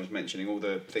episode when I was mentioning all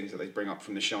the things that they bring up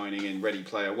from The Shining in Ready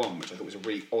Player One, which I thought was a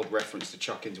really odd reference to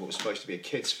chuck into what was supposed to be a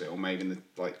kids' film made in the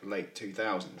late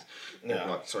 2000s,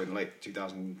 Yeah. late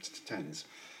 2010s.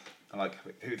 And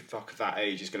who the fuck of that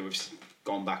age is going to have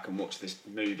gone back and watched this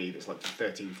movie that's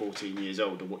 13, 14 years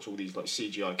old and watch all these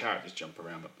CGI characters jump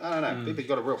around? But I don't know. People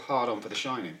got a real hard on for The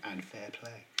Shining, and fair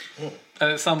play.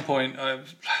 And at some point,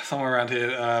 somewhere around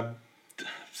here,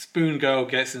 Spoon Girl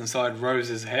gets inside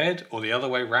Rose's head, or the other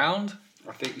way round.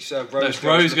 I think you said Rose.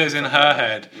 Rose goes in her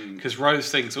head because Rose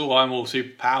thinks, "Oh, I'm all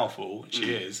super powerful."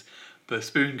 She is, but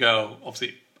Spoon Girl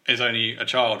obviously is only a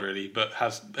child, really, but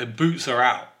it boots her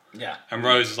out. Yeah. And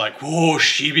Rose is like, "Whoa,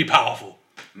 she be powerful."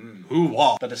 Who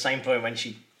what? But at the same point, when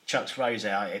she chucks Rose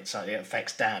out, it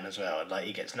affects Dan as well. Like,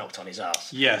 he gets knocked on his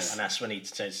ass. Yes. And that's when he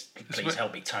says, "Please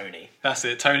help me, Tony." That's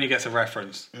it. Tony gets a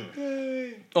reference.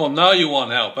 Oh, now you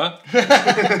want help, huh?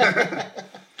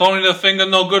 Tony the finger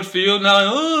no good for you now.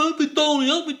 Oh,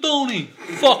 help me, Tony.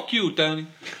 Fuck you, Tony.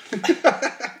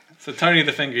 So Tony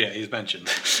the finger, yeah, he's mentioned,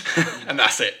 and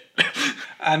that's it.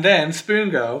 And then Spoon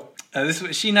Girl,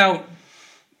 she now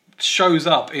shows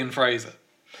up in Fraser.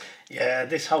 Yeah,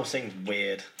 this whole thing's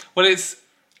weird. Well, it's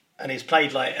And it's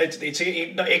played like...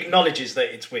 it acknowledges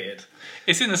that it's weird.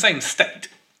 in the same state.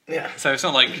 Yeah. So it's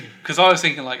not like... Because I was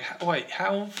thinking like, wait,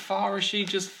 how far has she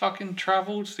just fucking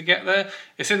travelled to get there?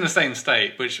 It's in the same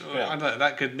state, which I don't know,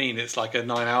 that could mean it's like a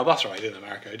 9-hour bus ride in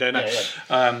America. I don't know. Yeah.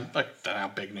 I don't know how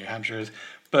big New Hampshire is.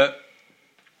 But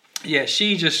yeah,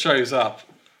 she just shows up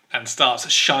and starts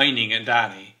shining at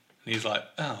Danny. And he's like,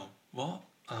 oh, what?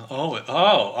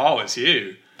 Oh, it's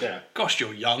you. Yeah. Gosh,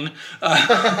 you're young.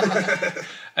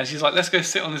 And she's like, let's go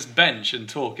sit on this bench and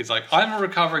talk. He's like, I'm a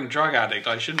recovering drug addict.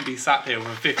 I shouldn't be sat here with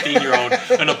a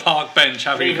 15-year-old on a park bench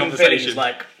having a Even conversation. Billy's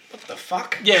like, what the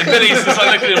fuck? Yeah, Billy's just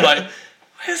like looking at him like,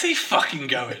 where's he fucking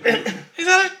going? Is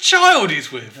that a child he's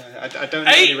with? I don't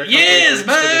know 8 years,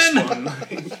 man!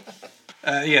 man!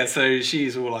 Yeah, so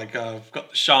she's all like, I've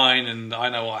got the shine and I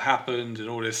know what happened and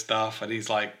all this stuff. And he's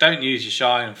like, don't use your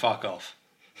shine and fuck off.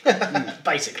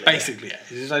 Basically. Basically, yeah.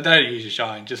 He's just like, don't use your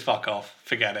shine, just fuck off,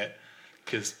 forget it,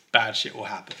 because bad shit will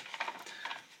happen.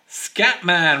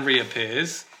 Scatman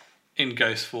reappears in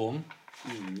ghost form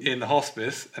in the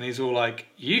hospice, and he's all like,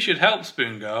 you should help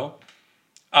Spoon Girl.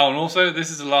 Oh, and also, this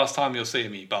is the last time you'll see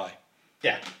me, bye.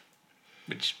 Yeah.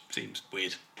 Which seems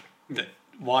weird.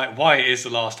 Why it is the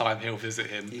last time he'll visit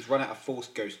him? He's run out of Force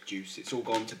Ghost juice. It's all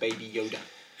gone to Baby Yoda.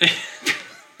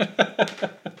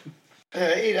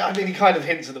 I mean, he kind of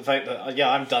hints at the fact that,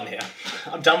 I'm done here.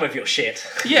 I'm done with your shit.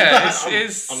 Yeah, I'm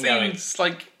it seems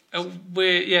like a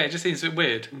weird. Yeah, it just seems a bit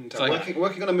weird. It's like,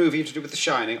 Working on a movie to do with The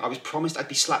Shining, I was promised I'd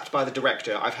be slapped by the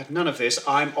director. I've had none of this.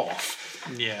 I'm off.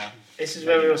 yeah. This is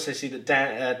where we also see that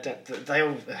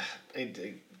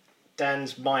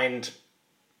Dan's mind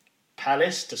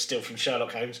palace, to steal from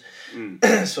Sherlock Holmes,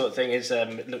 sort of thing, is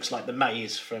it looks like the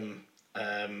maze from...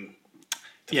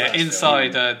 Yeah,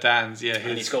 inside Dan's, yeah.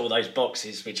 And he's got all those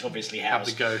boxes which obviously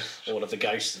house the ghosts. all of the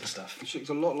ghosts and stuff. It looks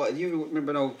a lot like... You remember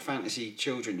an old fantasy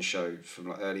children's show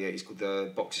from early 80s called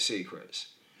The Box of Secrets?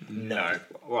 No. Right,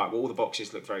 well, all the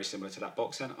boxes look very similar to that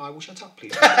box, then I will shut up,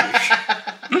 please.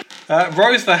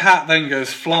 Rose the Hat then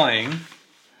goes flying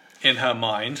in her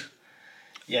mind.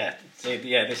 Yeah, so,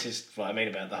 this is what I mean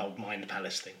about the whole mind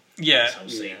palace thing. Yeah, This whole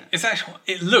scene. it's actually,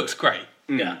 it looks great.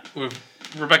 Yeah. With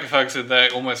Rebecca Ferguson there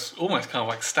almost kind of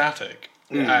like static.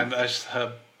 And as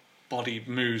her body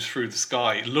moves through the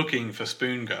sky looking for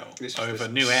Spoon Girl over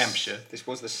New Hampshire. This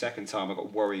was the second time I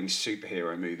got worrying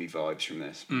superhero movie vibes from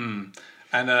this.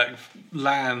 And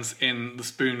lands in the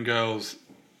Spoon Girl's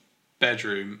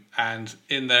bedroom, and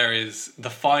in there is the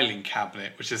filing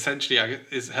cabinet, which essentially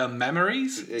is her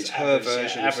memories. It's her average, version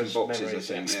of some average boxes, memories,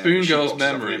 I think. yeah. Spoon She Girl's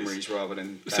boxes of memories. rather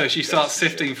than So she ghosts starts and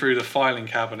sifting shit. through the filing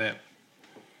cabinet,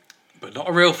 but not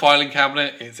a real filing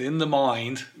cabinet. It's in the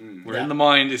mind. We're in the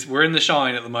mind. We're in the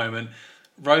shine at the moment.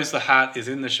 Rose the Hat is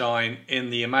in the shine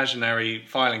in the imaginary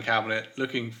filing cabinet,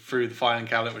 looking through the filing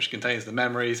cabinet which contains the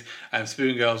memories. And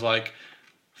Spoon Girl's like,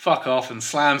 "Fuck off!" and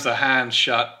slams her hand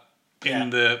shut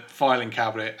in the filing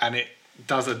cabinet, and it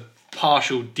does a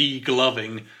partial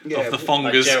degloving Yeah, of the like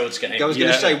Fongers. Gerald's getting. I was going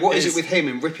to Yeah, say, what is it's- it with him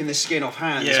and ripping the skin off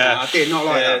hands? Yeah. Man? I did not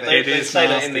like Yeah, that. they, Bit. It they is say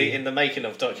that nasty. in the making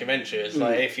of documentary. It's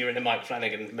like if you're in a Mike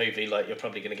Flanagan movie, like you're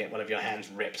probably going to get one of your hands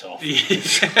ripped off.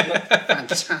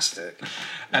 Fantastic.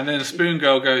 And then Spoon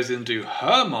Girl goes into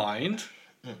her mind,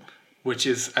 which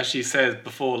is, as she said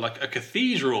before, like a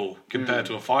cathedral compared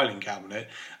to a filing cabinet.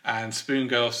 And Spoon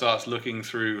Girl starts looking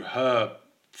through her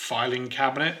filing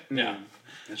cabinet. Yeah.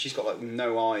 And she's got like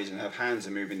no eyes, and her hands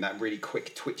are moving that really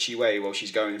quick, twitchy way while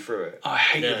she's going through it. I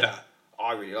hated Yeah. that.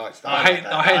 I really liked that. I hate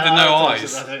the no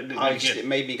eyes. It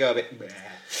made me go a bit.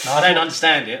 I don't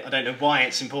understand it. I don't know why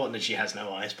it's important that she has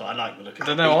no eyes, but I like the look of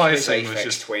The it. no eyes Chris thing was Aphex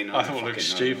just, twin, I I thought it looked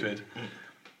fucking know. stupid.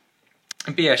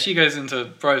 But yeah, she goes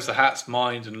into Rose the Hat's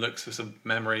mind and looks for some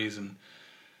memories, and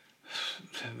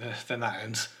then that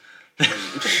ends. Isn't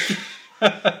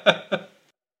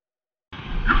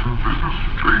this a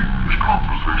strange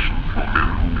conversation for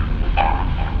men who are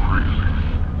not crazy?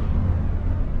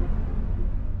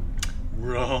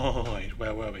 Right,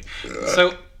 where were we?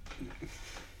 So,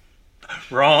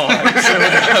 right.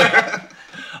 So,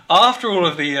 after all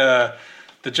of the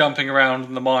jumping around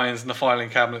and the mines and the filing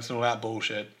cabinets and all that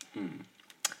bullshit,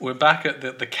 we're back at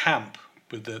the camp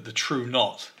with the true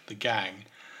knot, the gang.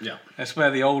 Yeah. That's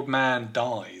where the old man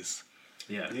dies.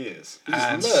 Yeah. He is.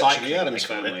 And He's Lurch in Cycling, the Addams they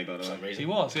call Family, it, by the for way. some reason. He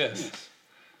was, yes. Yes.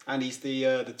 And he's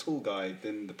the tall guy,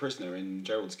 the prisoner in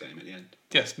Gerald's game at the end.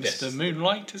 Yes, Mr. Yes.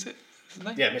 Moonlight, is it? Is his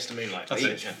name? Yeah, Mr. Moonlight. That's He's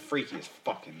it, yeah. freaky as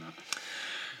fuck in that.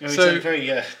 He's So- a very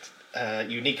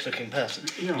unique looking person.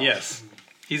 Yes.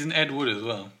 He's an Ed Wood as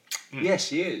well. Yes,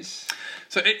 he is.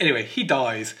 So anyway, he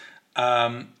dies,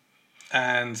 and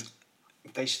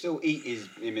They still eat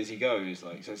him as he goes,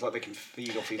 like so. It's like they can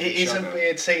feed off his It is a sugar.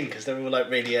 weird scene because they're all like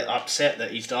really upset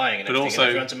that he's dying and But everything, also- and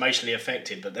everyone's emotionally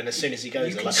affected. But then as soon as he goes,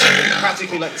 You they're can like, see them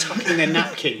practically like tucking their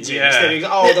napkins in. Yeah. Instead of,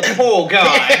 oh, the poor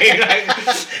guy.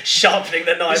 Like, sharpening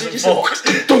their knives and just forks.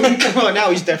 oh, now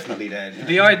he's definitely dead.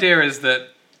 the idea is that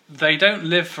they don't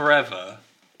live forever,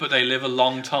 but they live a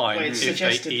long time Well, it's if they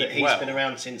suggested eat that he's well. been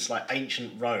around since like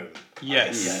ancient Rome.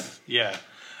 Yes, yeah.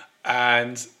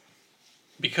 And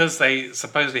because they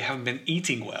supposedly haven't been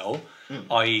eating well,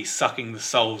 i.e. sucking the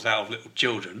souls out of little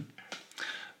children,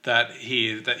 that he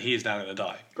is now going to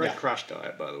die. Great Yeah. crash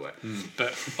diet, by the way. But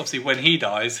obviously when he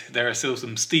dies, there is still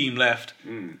some steam left,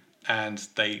 and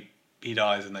he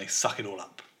dies and they suck it all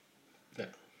up.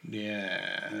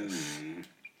 Yeah. Yes.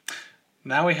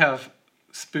 Now we have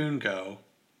Spoon Girl.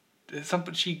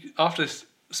 After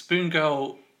Spoon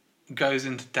Girl goes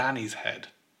into Danny's head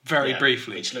very Yeah,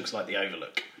 briefly. which looks like the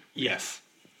Overlook. Yes.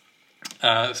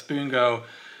 Spoon Girl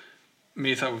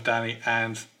meets up with Danny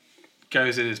and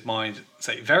goes in his mind,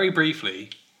 say very briefly,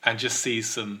 and just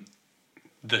sees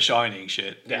The Shining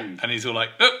shit. Yeah. And he's all like,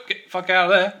 "Oh, get the fuck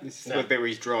out of there." This is the bit where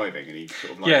he's driving and he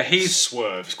sort of like Yeah, he's-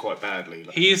 swerves quite badly.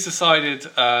 Like, He's decided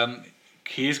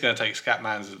he is going to take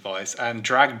Scatman's advice and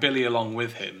drag Billy along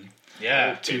with him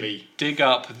Yeah. to Billy. dig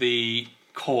up the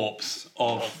corpse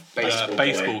of Baseball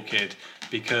baseball boy. kid,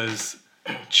 because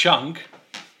Chunk,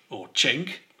 or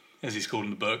Chink, as he's called in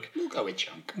the book, we'll go with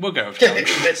Chunk. we'll go with Chunk.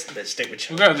 let's stick with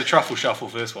We'll go with the truffle shuffle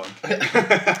for this one.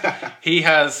 He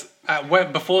has,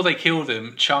 before they killed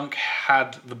him, Chunk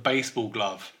had the baseball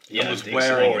glove Yeah, and was he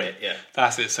wearing wore it. it, yeah.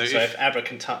 That's it. So, So if, if Abra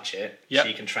can touch it, Yep.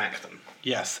 she can track them.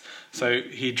 yes. So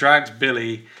he drags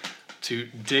Billy to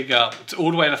dig up, all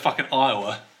the way to fucking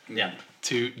Iowa, Yeah.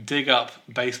 to dig up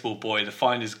Baseball Boy to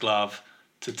find his glove,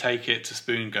 to take it to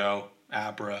Spoon Girl,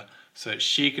 Abra, so that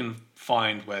she can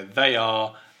find where they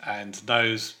are and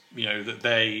knows,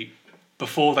 that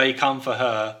before they come for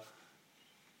her,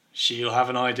 she'll have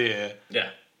an idea. Yeah.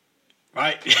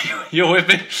 Right? You're with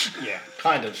me? Yeah.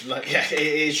 Kind of like, yeah, it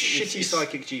is. Shitty it's-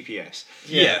 psychic GPS.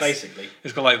 Yeah, Yes. basically.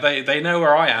 It's got like, they know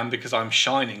where I am because I'm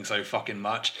shining so fucking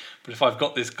much, but if I've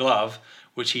got this glove,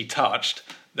 which he touched,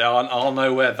 then I'll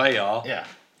know where they are, Yeah.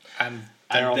 and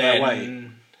they're on their way.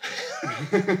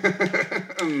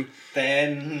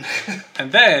 Then,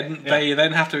 And then they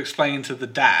then have to explain to the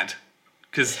dad,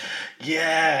 because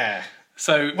yeah.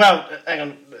 so Well, hang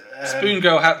on. Spoon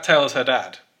Girl tells her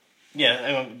dad. Yeah,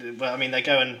 hang on. Well, I mean, they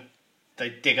go and they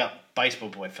dig up Baseball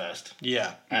Boy first,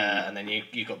 Yeah, and then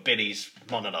you got Billy's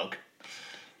monologue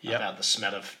Yep. about the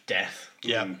smell of death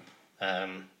yeah.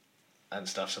 and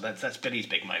stuff. So that's Billy's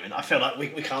big moment. I feel like we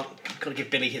can't got to give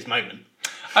Billy his moment.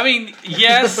 I mean,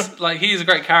 yes, like he's a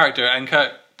great character, and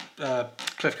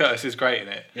Cliff Curtis is great in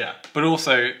it. Yeah. But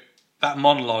also that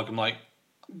monologue, I'm like,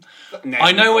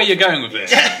 I know where you're going with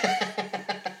this.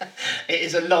 It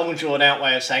is a long drawn out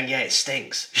way of saying, yeah, it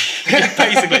stinks.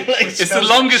 Basically, It it's the smells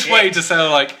longest like way shit. to say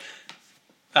like,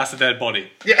 that's a dead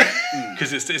body. Yeah.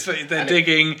 Because they're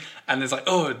digging, and it's like,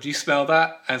 oh, do you smell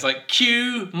that? And it's like,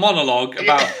 cue monologue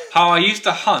about how I used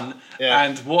to hunt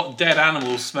and what dead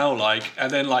animals smell like,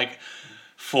 and then like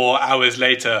 4 hours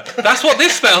later, that's what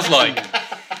this smells like.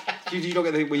 Did you look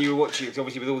at when you were watching it?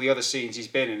 Obviously, with all the other scenes he's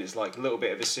been in, it's like a little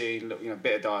bit of a scene,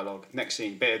 bit of dialogue. Next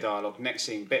scene, bit of dialogue. Next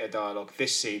scene, bit of dialogue.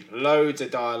 This scene, loads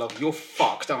of dialogue. You're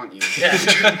fucked, aren't you? Yeah.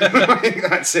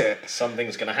 That's it.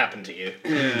 Something's going to happen to you.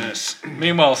 Yes.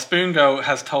 Meanwhile, Spoon Girl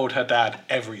has told her dad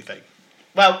everything.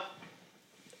 Well,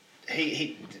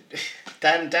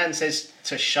 Dan says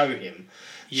to show him.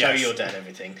 Show Yes. your dad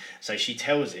everything. So she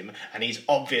tells him, and he's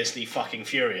obviously fucking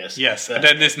furious. Yes, that and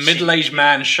then this middle-aged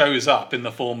man shows up in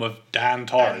the form of Dan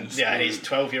Torrance. and his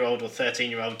 12-year-old or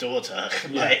 13-year-old daughter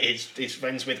is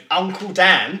friends with Uncle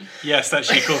Dan. Yes, that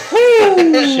she calls.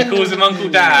 She calls him Uncle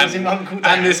Dan. Calls him Uncle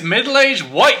Dan. And this middle-aged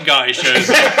white guy shows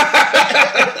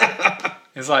up.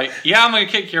 He's like, yeah, I'm going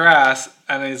to kick your ass.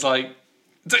 And he's like,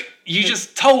 you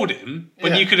just told him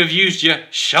when you could have used your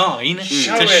shine to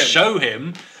show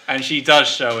him. And she does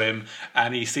show him,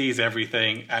 and he sees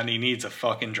everything, and he needs a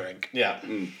fucking drink. Yeah.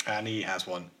 And he has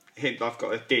one. I've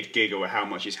got a dead giggle at how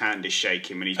much his hand is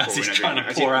shaking when he's As pouring he's everything.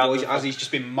 trying to pour out as he's just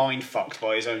been mind fucked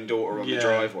by his own daughter on the Yeah.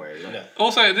 driveway. Yeah.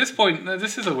 Also, at this point,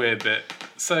 this is a weird bit.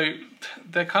 So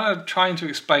they're kind of trying to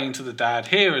explain to the dad,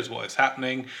 here is what is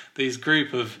happening. These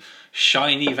group of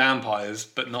shiny vampires,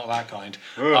 but not that kind,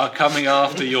 are coming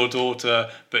after your daughter,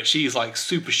 but she's like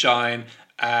super shine,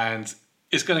 and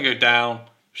it's going to go down.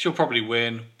 She'll probably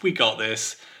win. We got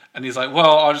this. And he's like,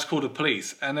 well, I'll just call the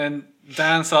police. And then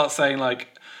Dan starts saying like,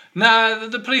 nah,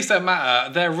 the police don't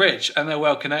matter. They're rich and they're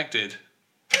well connected.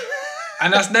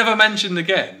 And that's never mentioned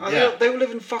again. Oh, they all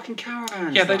live in fucking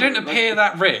caravans. Yeah, they don't though. appear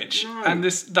that rich. No. And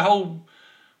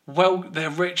they're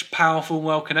rich, powerful,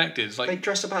 well connected. It's They like,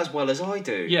 dress up as well as I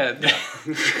do. yeah,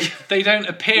 they don't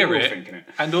appear We're all it. thinking it.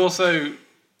 And also,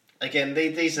 Again,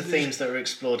 these are themes that are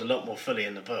explored a lot more fully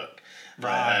in the book.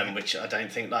 Right. Which I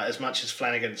don't think, like, as much as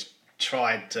Flanagan's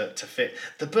tried to fit.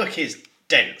 The book is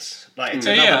dense. Like, it's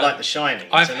another, Yeah. like The Shining.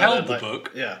 It's I've another, held the like-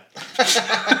 book. Yeah.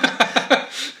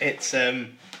 It's,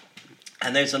 and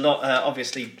there's a lot,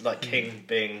 obviously, like King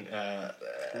being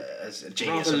as a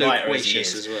genius Rather a writer as he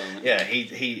loquacious is. as well. Yeah,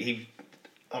 he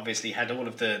obviously had all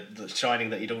of the Shining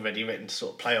that he'd already written to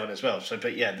sort of play on as well. So,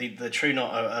 but yeah, the True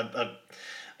Knot are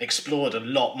explored a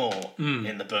lot more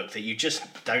in the book that you just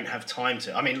don't have time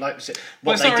to. I mean, like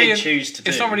what it's they not did really choose to do.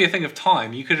 It's not really a thing of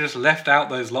time. You could have just left out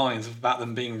those lines about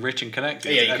them being rich and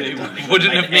connected. Yeah, you and could it have done. It wouldn't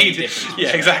wouldn't have have made any needed. difference.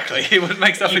 Yeah, exactly. It would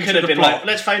make nothing You to could the have been plot. like,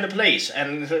 let's phone the police,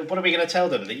 and what are we going to tell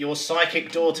them? That your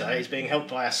psychic daughter is being helped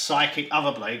by a psychic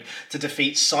other bloke to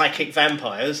defeat psychic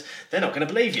vampires? They're not going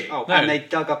to believe you. Oh, No. and they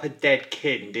dug up a dead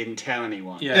kid and didn't tell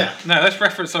anyone. Yeah. Yeah. No, let's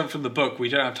reference something from the book we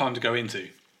don't have time to go into.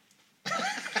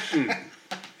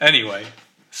 Anyway,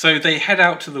 so they head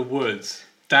out to the woods.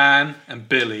 Dan and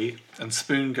Billy and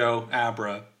Spoon Girl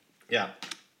Abra, Yeah.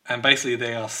 and basically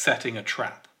they are setting a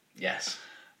trap. Yes.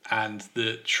 And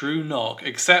the True Knock,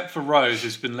 except for Rose,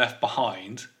 who's been left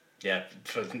behind, Yeah.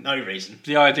 For no reason.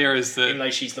 the idea is Even that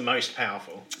though she's the most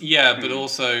powerful. yeah, but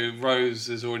also Rose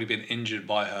has already been injured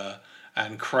by her,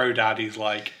 and Crow Daddy's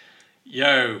like,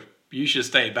 "Yo, you should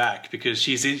stay back because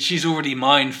she's already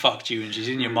mind fucked you and she's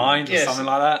in your mind or Yes. something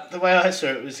like that." The way I saw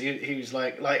it was he was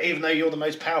like even though you're the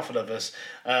most powerful of us,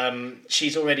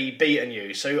 she's already beaten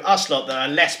you. So us lot that are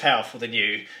less powerful than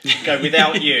you go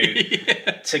without you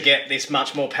to get this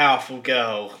much more powerful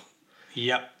girl.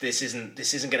 Yep. This isn't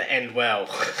going to end well.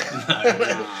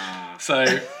 So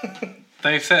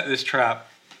they've set this trap.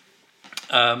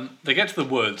 They get to the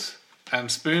woods,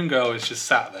 and Spoon Girl is just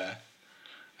sat there.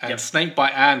 And Yep.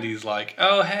 Snakebite Andy's like,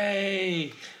 "Oh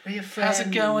hey, We're your friends. how's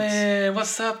it going?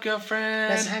 What's up, girlfriend?"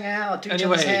 Let's hang out, do each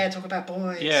Anyway, other's hair, talk about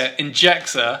boys. Yeah,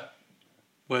 injects her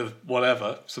with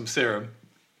whatever, some serum,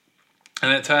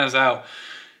 and it turns out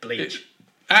Bleach.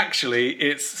 actually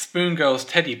it's Spoon Girl's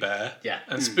teddy bear. Yeah.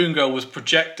 and Spoon Girl was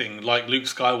projecting like Luke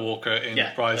Skywalker in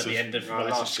Yeah, Rise at of the end of Oh, Rise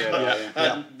of Last Skywalker.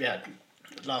 Jedi, Yeah,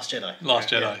 Last Jedi. Last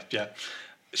Jedi, yeah.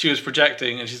 She was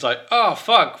projecting and she's like, "Oh,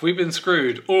 fuck, we've been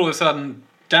screwed." All of a sudden,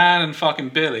 Dan and fucking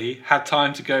Billy had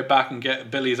time to go back and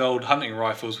get Billy's old hunting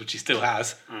rifles, which he still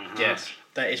has. Yes,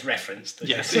 that is referenced.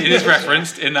 Yes, it is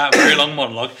referenced in that very long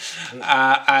monologue.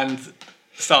 And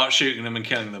start shooting them and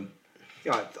killing them.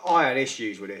 Yeah, I had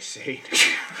issues with this scene.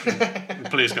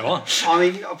 Please go on. I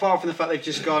mean, apart from the fact they've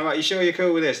just gone, right, you sure you're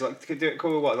cool with this? Like, do it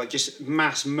cool with what? Like, just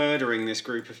mass murdering this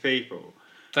group of people.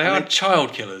 They are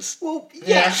child killers. Well,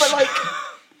 Yeah. but like,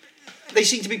 they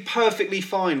seem to be perfectly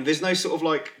fine. There's no sort of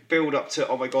like build up to,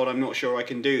 oh my god, I'm not sure I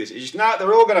can do this. It's just, no,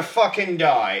 they're all gonna fucking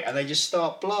die, and they just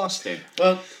start blasting.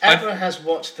 Well, Abra has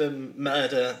watched them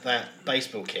murder that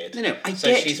baseball kid. No, I so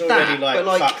get she's that, already but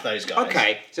like, fuck those guys.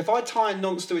 Okay, so if I tie a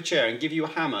nonce to a chair and give you a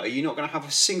hammer, are you not going to have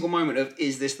a single moment of,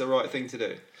 is this the right thing to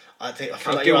do? I feel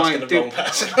like do you're I- asking the do- wrong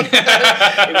person.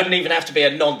 It wouldn't even have to be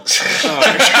a nonce.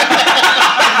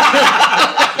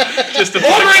 Just a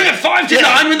Ordering at 5 to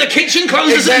 9 when the kitchen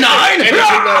closes at 9! Anything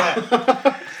like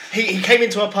that. He came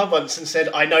into our pub once and said,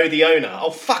 "I know the owner. I'll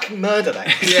fucking murder that."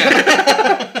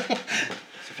 Yeah.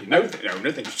 If you know the owner,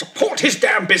 then you support his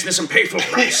damn business and pay full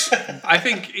price. I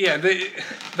think, yeah, they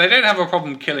don't have a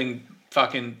problem killing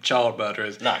fucking child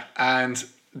murderers. No. And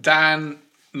Dan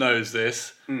knows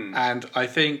this, and I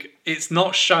think it's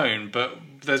not shown, but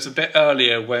there's a bit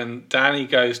earlier when Danny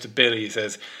goes to Billy, he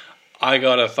says, I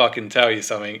gotta fucking tell you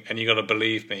something, and you gotta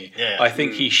believe me. Yeah. I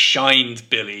think he shined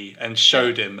Billy and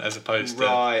showed him as opposed to...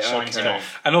 Right, Shines him okay.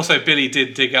 off. And also Billy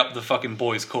did dig up the fucking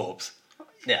boy's corpse.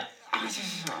 Yeah.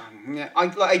 Yeah,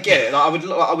 I get it. Like,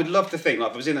 I would love to think, like,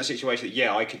 if I was in that situation, that,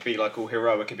 yeah, I could be like all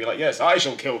heroic, could be like, yes, I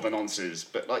shall kill the nonces.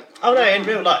 But like, Oh no, in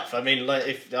real life. I mean, like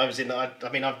if I was in, I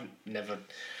mean, I've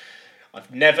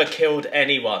never killed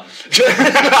anyone. So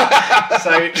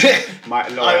my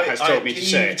lawyer has told me to you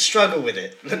say. struggle with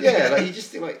it. Yeah, like you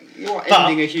just like you're But-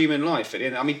 ending a human life at the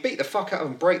end. I mean, beat the fuck out of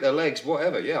them, break their legs,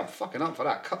 whatever. Yeah, I'm fucking up for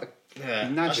that. Cut the Yeah. I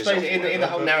nudges suppose off, in the whatever,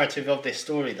 whole but- narrative of this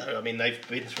story, though, I mean, they've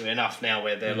been through enough now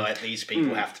where they're like, these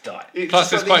people have to die. Plus,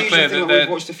 just it's like quite the clear usual thing, that like, they're- we've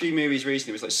watched a few movies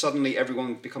recently. It was like suddenly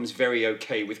everyone becomes very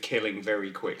okay with killing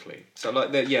very quickly. So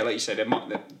like, yeah, like you said,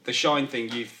 the shine thing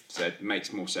you've said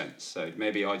makes more sense. So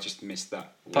maybe I just missed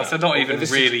that. Plus, they're not even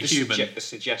really human. The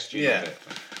suggestion Yeah. of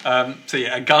it. So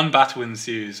yeah, a gun battle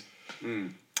ensues.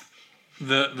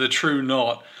 The true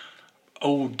knot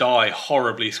all die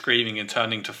horribly screaming and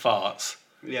turning to farts.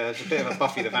 Yeah, there's a bit of a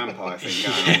Buffy the Vampire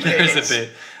thing going on. There is a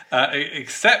bit.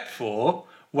 Except for,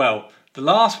 well, the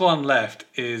last one left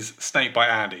is Snake by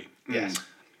Andy, Yes.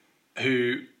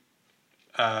 who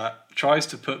tries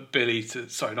to put Danny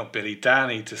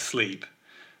to sleep,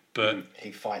 but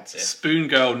He fights it. Spoon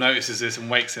Girl notices this and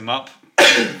wakes him up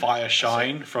via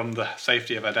shine from the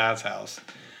safety of her dad's house.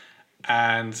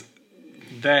 And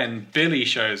then Billy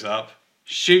shows up,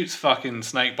 shoots fucking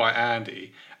Snake by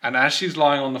Andy, and as she's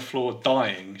lying on the floor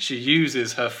dying, she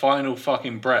uses her final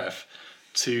fucking breath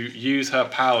to use her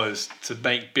powers to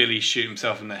make Billy shoot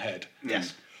himself in the head.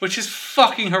 Yes. Which is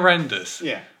fucking horrendous.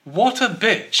 Yeah. What a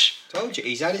bitch. Told you,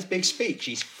 he's had his big speech.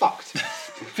 He's fucked.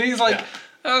 He's like, Yeah.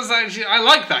 I was actually, I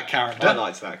like that character. I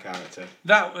liked that character.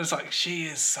 That was like, she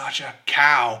is such a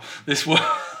cow. This one,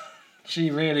 she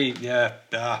really,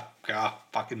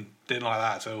 fucking didn't like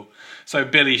that at all. So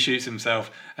Billy shoots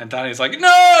himself, and Danny's like,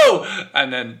 no!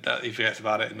 And then he forgets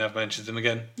about it and never mentions him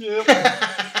again.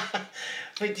 I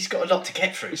mean, he's got a lot to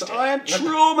get through. Still. I am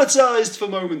traumatised for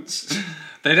moments.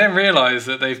 They then realise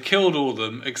that they've killed all of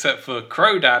them except for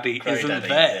Crow Daddy Crow isn't Daddy,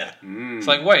 there. yeah. It's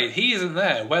like, wait, he isn't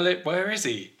there. Well, where is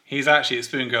he? He's actually at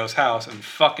Spoon Girl's house and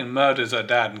fucking murders her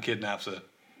dad and kidnaps her.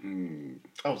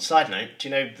 Oh, side note, do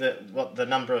you know what the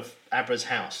number of Abra's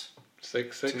house?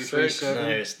 666? No,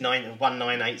 it's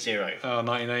 1980. Oh,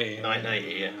 1980.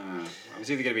 980, yeah. It was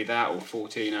either going to be that or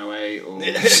 1408 or...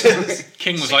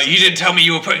 King was like, you didn't tell me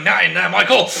you were putting that in there,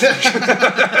 Michael! Is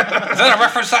that a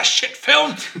reference to that shit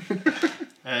film?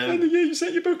 Yeah, you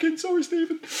sent your book in. Sorry,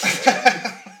 Stephen.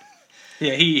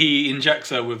 Yeah, he injects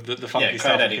her with the funky Yeah, Crow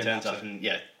stuff. Daddy and turns kidnaps up her. and,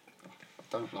 yeah. I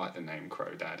don't like the name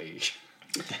Crow Daddy.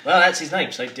 Well, that's his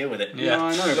name, so deal with it. Yeah. No,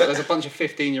 I know, but there's a bunch of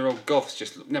 15-year-old goths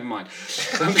just... Never mind.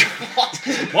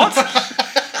 What?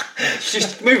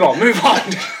 Just move on.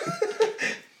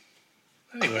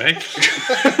 Anyway.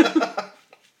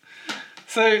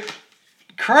 So,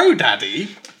 Crow Daddy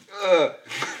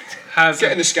has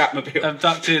Get in the Scatmobile.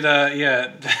 abducted,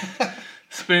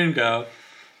 Spoon Girl,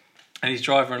 and he's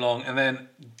driving along, and then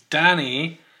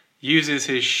Danny uses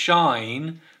his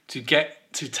shine to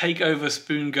take over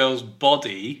Spoon Girl's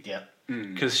body Yeah.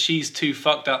 because she's too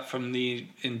fucked up from the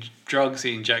drugs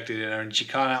he injected in her, and she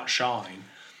can't outshine.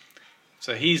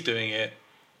 So he's doing it.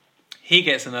 He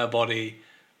gets in her body,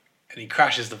 and he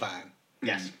crashes the van.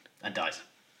 Yes. And dies.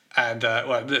 And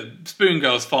the Spoon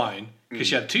Girl's fine because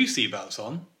she had 2 seatbelts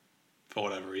on for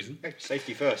whatever reason.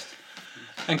 Safety first.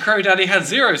 And Crow Daddy had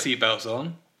 0 seatbelts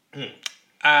on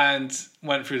and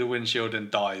went through the windshield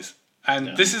and dies.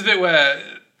 And this is a bit where...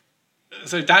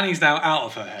 So Danny's now out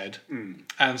of her head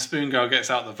and Spoon Girl gets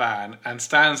out the van and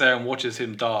stands there and watches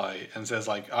him die and says,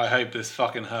 like, I hope this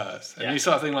fucking hurts. And Yeah. you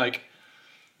start thinking, like,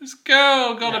 this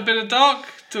girl got a bit of dark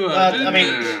to her, didn't I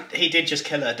it? mean, he did just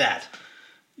kill her dad.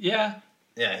 Yeah.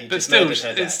 Yeah, he But just still, murdered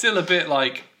her dad. it's still a bit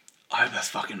like, I hope that's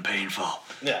fucking painful.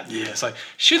 Yeah. Yeah, it's like,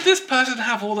 should this person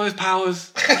have all those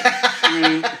powers?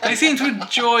 They seem to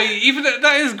enjoy, even though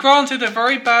that is granted a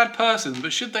very bad person,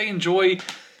 but should they enjoy,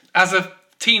 as a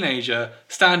teenager,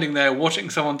 standing there watching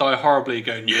someone die horribly,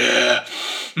 going, yeah,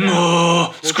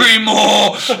 more, scream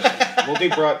more. We'll do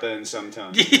Brightburn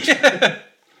sometime.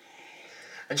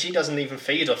 And she doesn't even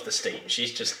feed off the steam.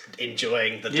 She's just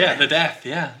enjoying the Yeah, death. the death.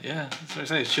 Yeah. That's what I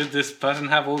say. Should this person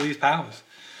have all these powers?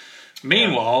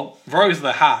 Meanwhile, Rose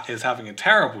the Hat is having a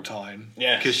terrible time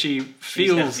Yes. because she now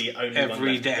feels the only one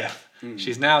every left, death.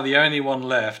 She's now the only one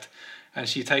left, and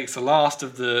she takes the last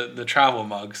of the travel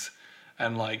mugs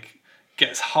and like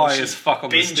gets high as fuck on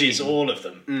the Binges steam. all of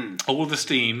them. All the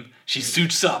steam. She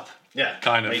suits up. Yeah,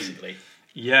 Kind of. basically.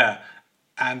 Yeah,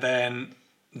 and then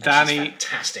She's Danny.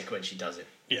 fantastic when she does it.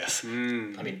 Yes. I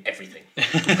mean, everything.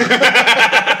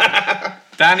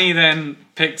 Danny then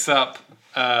picks up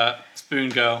Spoon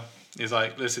Girl. He's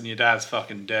like, listen, your dad's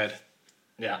fucking dead.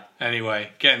 Yeah. Anyway,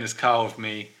 get in this car with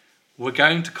me. We're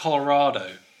going to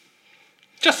Colorado.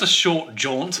 Just a short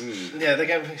jaunt. Yeah, they're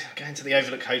going to the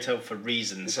Overlook Hotel for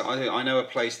reasons. So I know a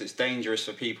place that's dangerous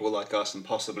for people like us and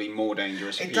possibly more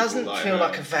dangerous for It people doesn't like feel her.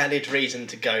 like a valid reason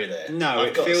to go there. No, I've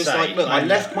it got to feels say. like, look, I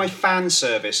left know. my fan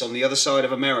service on the other side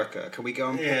of America. Can we go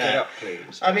and pick it Yeah. up,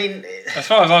 please? I mean, As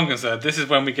far as I'm concerned, this is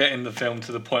when we get in the film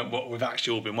to the point what we've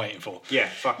actually all been waiting for. Yeah,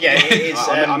 fuck Yeah, it. it is,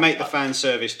 I make the fan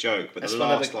service joke, but That's the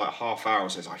one of last the- like half hour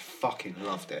says I fucking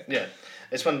loved it. yeah,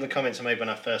 it's one of the comments I made when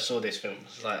I first saw this film.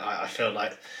 It's like I felt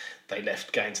like they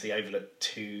left going to the Overlook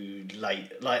too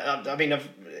late. Like I mean,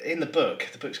 in the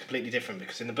book's completely different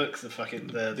because in the book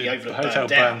the Overlook hotel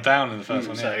burned down. in the first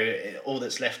one. So Yeah. all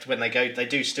that's left when they go, they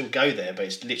do still go there, but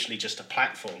it's literally just a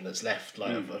platform that's left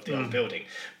of the old building.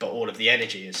 But all of the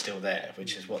energy is still there,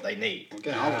 which is what they need.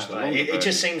 Again, I watched the Like, longer it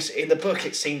just version. seems in the book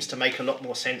it seems to make a lot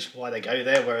more sense why they go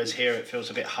there, whereas here it feels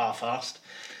a bit half-assed.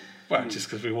 Well, just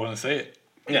because we want to see it.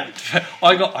 Yeah,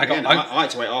 Again, I had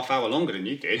to wait half hour longer than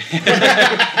you did.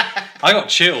 I got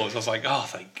chills. I was like, oh,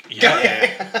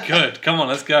 good. Come on,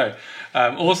 let's go.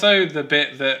 Also, the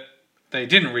bit that they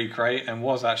didn't recreate and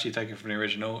was actually taken from the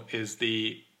original is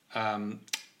the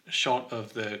shot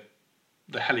of the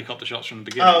helicopter shots from the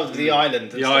beginning. Oh, the island.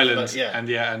 and the stuff island, like- yeah. and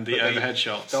the But they overhead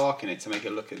shots. Darken it to make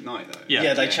it look at night though. Yeah.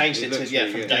 Yeah, they Yeah, changed it it to looks from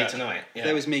really good. day Yeah. to night. Yeah.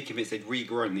 There was me convinced they'd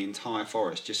regrown the entire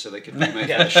forest just so they could remake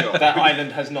yeah, that shot. that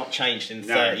island has not changed in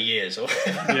No. 30 years, or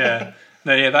Yeah,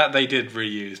 no, yeah, that they did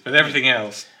reuse, but everything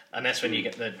else. and that's when you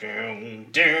get the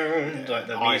dun, like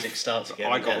the music starts again.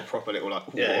 I got yeah. a proper little like,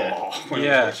 whoa, Yeah. when I was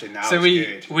Yeah, watching that. so was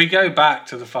good. we go back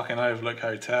to the fucking Overlook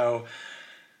Hotel,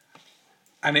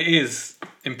 and it is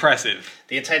impressive.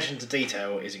 The attention to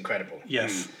detail is incredible.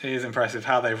 Yes, it is impressive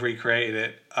how they've recreated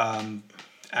it,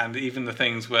 and even the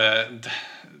things where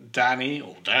Danny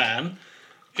or Dan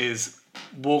is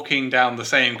walking down the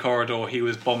same corridor he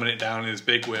was bombing it down in his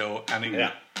big wheel, and it,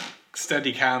 Yeah.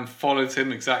 Steadicam follows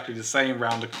him exactly the same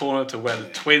round the corner to where the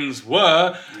twins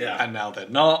were, Yeah. and now they're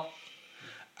not.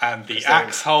 And the 'Cause they're-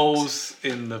 axe holes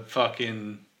in the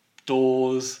fucking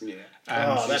doors. Yeah.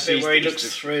 And Oh, that he's- bit where he he's looks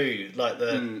just- through, like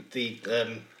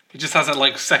it just has that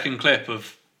like second clip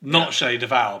of not Shelley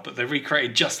Duvall, but they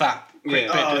recreated just that quick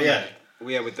Yeah. bit. Oh, didn't yeah. they?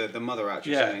 Well, yeah, with the mother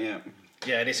actress. Yeah. Yeah.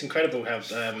 yeah, and it's incredible how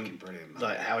brilliant, man.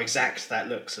 like how exact that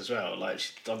looks as well. Like,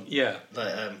 Yeah.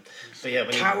 like but yeah,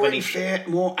 Power when and he fear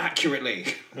more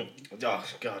accurately. oh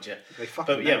god, yeah. They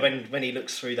fucking But yeah, nailed it. when he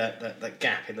looks through that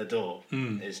gap in the door,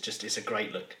 it's a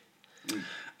great look.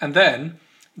 And then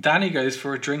Danny goes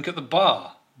for a drink at the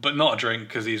bar, but not a drink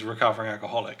because he's a recovering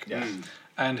alcoholic. Yeah,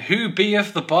 And who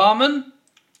beeth the barman?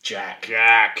 Jack.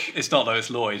 Jack. It's not though, it's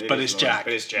Lloyd, but it's Jack.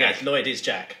 But it's Yeah, Jack. Lloyd is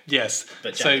Jack. Yes.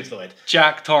 But Jack so is Lloyd.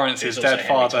 Jack Torrance, his Who's also dead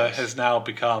Henry father, Thomas. has now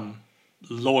become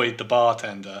Lloyd the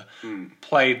bartender,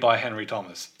 played by Henry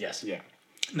Thomas. Yes. Yeah.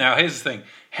 Now here's the thing: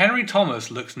 Henry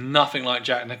Thomas looks nothing like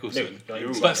Jack Nicholson, No,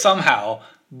 not but somehow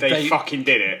They fucking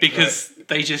did it. because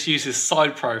they just use his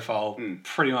side profile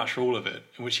pretty much for all of it,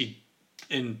 in which he,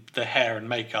 in the hair and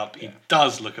makeup, he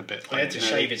does look a bit I like had to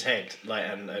shave his head, like,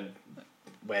 and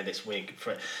wear this wig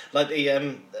for like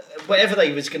the whatever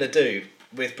they was gonna do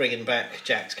with bringing back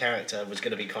Jack's character was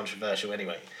going to be controversial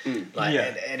anyway. Like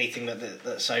Yeah. anything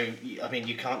that so I mean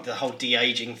you can't, the whole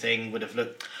de-aging thing would have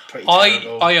looked pretty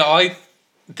terrible. I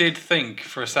did think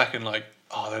for a second like,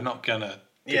 oh, they're not gonna.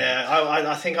 Yeah,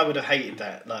 I think I would have hated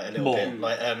that like a little More. bit.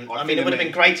 Like I think mean, it would have they-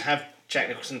 been great to have Jack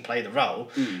Nicholson play the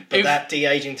role, but If- that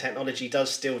de-aging technology does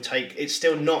still take. It's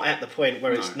still not at the point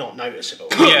where it's not noticeable.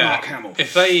 Yeah, Mark Hamill.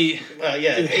 if they,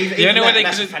 Yeah, even only way they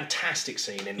that's a could've- fantastic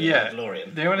scene in yeah, The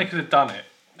Mandalorian. they only could have done it,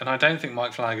 and I don't think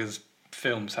Mike Flanagan's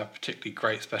films have particularly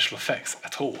great special effects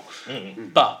at all.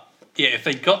 But yeah, if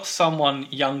they got someone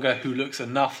younger who looks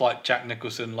enough like Jack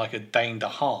Nicholson, like a Dane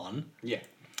DeHaan, Yeah.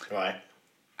 Right.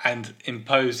 and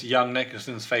imposed young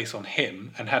Nicholson's face on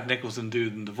him and had Nicholson do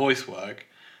the voice work,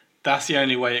 that's the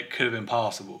only way it could have been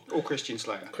passable. Or Christian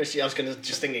Slater. I was going to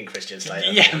just thinking Christian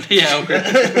Slater. Yeah,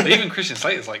 okay. But even Christian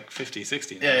Slater's like 50,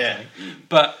 60 now.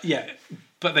 Yeah.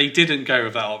 But they didn't go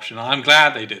with that option. I'm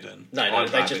glad they didn't. No,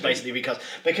 they just basically recast.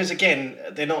 Because again,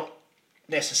 they're not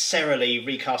necessarily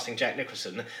recasting Jack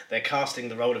Nicholson. They're casting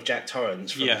the role of Jack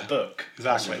Torrance from the book,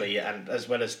 exactly. possibly, and as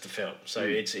well as the film. So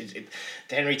it's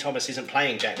Henry Thomas isn't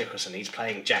playing Jack Nicholson. He's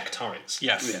playing Jack Torrance.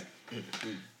 Yes. Yeah.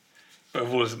 But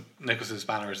of all his Nicholson's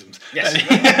mannerisms. Yes.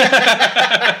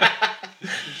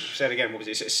 Say it again. What was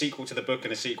it? It's a sequel to the book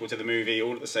and a sequel to the movie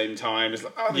all at the same time. It's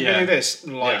like, oh, they're Yeah. doing this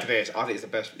like Yeah. this. I think it's the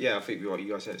best. Yeah, I think what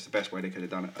you guys said, it's the best way they could have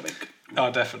done it. I think.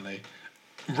 Oh, definitely.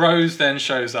 Rose then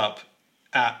shows up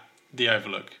at the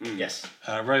Overlook. Yes.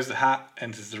 Rose the Hat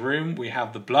enters the room. We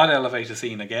have the blood elevator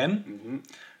scene again.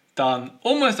 Done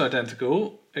almost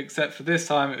identical, except for this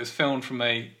time it was filmed from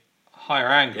a higher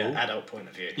angle. Yeah, adult point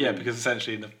of view. Yeah, because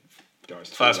essentially in the Guys,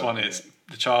 first one it's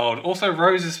the child. Also,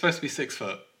 Rose is supposed to be 6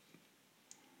 foot.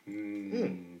 I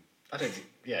don't think.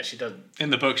 Yeah, she does. In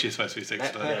the book, she's supposed to be 6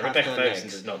 foot. Yeah, Half Rebecca her Ferguson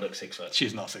legs. does not look 6 foot.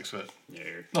 She's not 6 foot. No.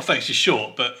 Not saying she's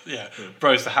short, but yeah,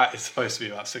 Rose the Hat is supposed to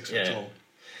be about 6 foot Yeah. tall.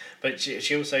 But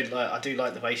she also I do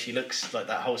like the way she looks. Like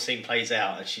that whole scene plays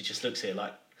out, and she just looks at it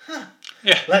like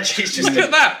Yeah. like she's just Look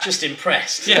at that. just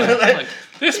impressed. Yeah, like,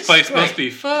 this It's place great. must be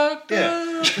fucked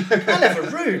Yeah. up. I'll have a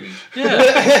room.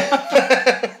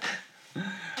 Yeah.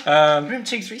 Room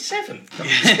 237.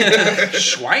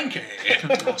 Swanky.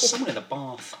 Oh, someone in the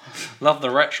bath. Love the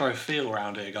retro feel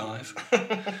around here, guys.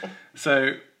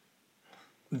 So,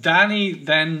 Danny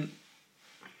then...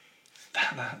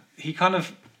 He kind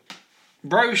of...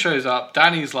 Rose shows up.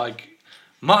 Danny's like,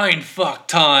 mind fuck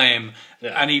time.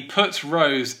 Yeah. And he puts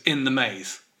Rose in the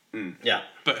maze. Yeah.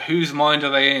 But whose mind are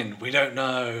they in? We don't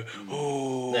know.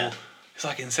 Oh, Yeah. It's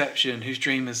like Inception. Whose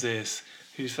dream is this?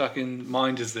 Whose fucking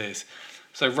mind is this?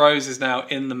 So Rose is now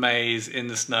in the maze, in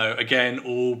the snow. Again,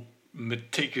 all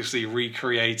meticulously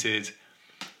recreated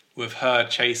with her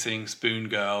chasing Spoon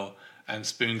Girl, and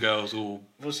Spoon Girl's all...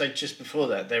 Also, just before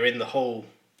that, they're in the hall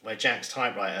where Jack's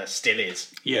typewriter still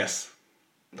is. Yes.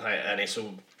 Like, and it's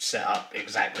all set up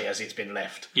exactly as it's been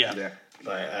left. Yeah. Yeah. Which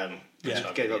Yeah.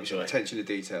 I Get really up to enjoy. attention to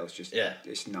details. Just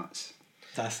it's nuts.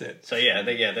 That's it. So then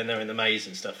they're in the maze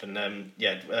and stuff, and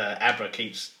Abra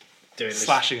keeps doing this,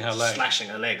 Slashing her legs,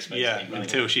 basically. Yeah, running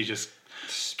until she just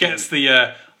gets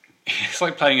the... it's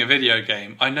like playing a video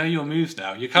game. I know your moves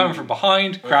now. You're coming from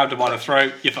behind, grabbed her by the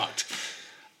throat, you're fucked.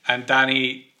 And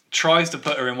Danny tries to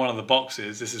put her in one of the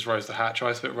boxes. This is Rose the Hat.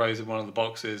 Tries to put Rose in one of the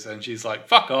boxes, and she's like,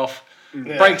 fuck off.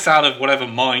 Breaks out of whatever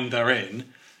mind they're in.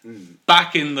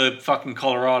 Back in the fucking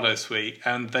Colorado suite,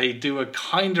 and they do a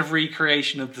kind of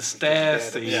recreation of the stairs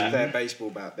scene. Their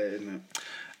baseball bat there, isn't it?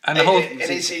 And the whole...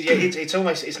 it's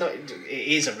almost, it's not, it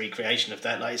is a recreation of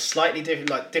that. Like, it's slightly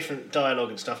different, like different dialogue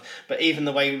and stuff. But even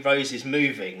the way Rose is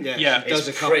moving, Yeah. it's does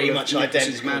a couple pretty of much Nicholson's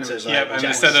identical to mannerisms. like, Yeah, and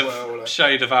Jack's. instead of well, like-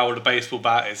 Shea Duvall with a baseball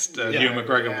bat, it's Ewan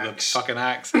McGregor with a axe. fucking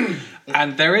axe.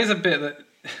 And there is a bit that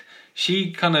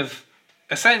she kind of...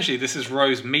 Essentially, this is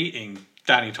Rose meeting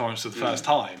Danny Torrance for the first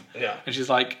time. Yeah. And she's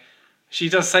like... She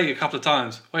does say a couple of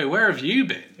times, wait, where have you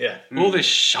been? Yeah. All this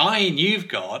shine you've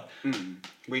got.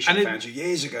 We should And have it- found you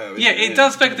years ago. Yeah, isn't it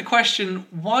does beg the question,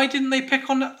 why didn't they pick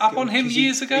up on him 'Cause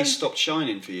years ago? He stopped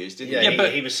shining for years, didn't Yeah, he? Yeah,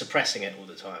 but- he was suppressing it all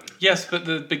the time. Yes, but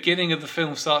the beginning of the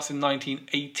film starts in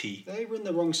 1980. They were in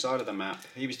the wrong side of the map.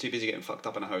 He was too busy getting fucked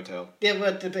up in a hotel. Yeah,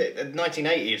 well, the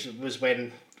 1980s was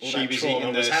when all She that was trauma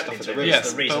eating was the happening stuff to at the him. river. That's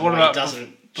Yes, the but reason what why about he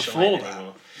doesn't before shine that?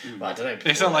 anymore. Well, I don't know. It's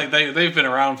before not like they've been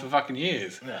around for fucking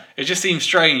years. Yeah. It just seems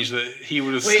strange that he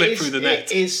would have Well, slipped through the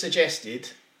net. It is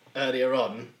suggested earlier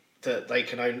on that they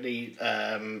can only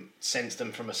sense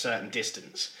them from a certain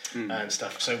distance and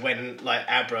stuff. So when, like,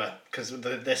 Abra, because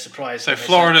they're surprised. So when they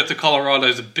Florida to Colorado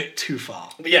is a bit too far.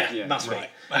 say- yeah, Yeah, must right.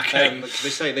 be. Okay. They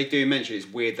say they do mention it's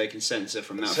weird they can sense her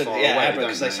from that So, far yeah, away. Abra,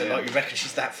 because don't they said, Yeah. like, you reckon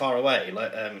she's that far away?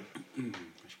 Like,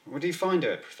 Where do you find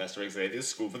her? Professor Xavier's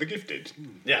School for the Gifted.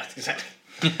 yeah, exactly.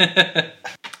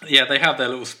 Yeah, they have their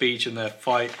little speech and their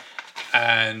fight,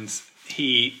 and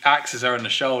he axes her on the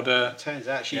shoulder. Turns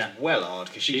out she's Yeah. well hard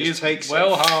because she She just is takes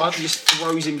well her, hard. fucking just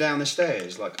throws him down the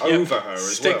stairs like Yep. over her as well.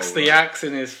 Sticks the like. axe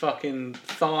in his fucking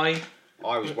thigh.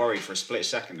 I was worried for a split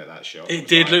second at that shot. It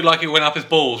did look like it went up his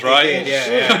balls, right? It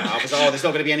did, yeah. I was there's not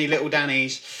going to be any little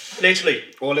Dannies Literally.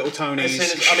 or little As Tonys. soon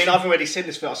as, I mean, I've already seen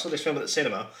this film. I saw this film at the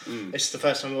cinema. This is the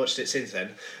first time I watched it since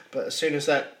then. But as soon as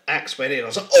that axe went in, I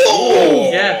was like, oh!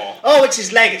 Yeah. Oh, it's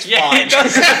his leg, it's fine. It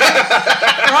does.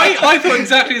 Right? I thought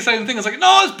exactly the same thing. I was like,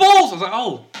 no, it's balls. I was like,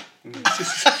 oh.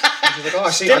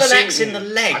 Still an axe in the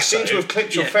leg. I seem to have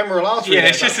clipped your Yeah. femoral artery. Yeah, there,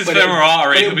 it's just but his femoral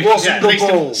artery. It wasn't Yeah, the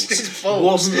balls. it's It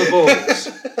wasn't the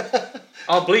balls.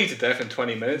 I'll bleed to death in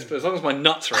 20 minutes, but as long as my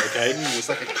nuts are okay. It's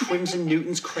like a Crimson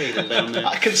Newton's cradle down there.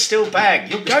 I can still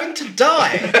bang. You're going to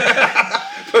die.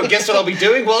 But guess what I'll be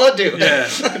doing while I do it? Yeah.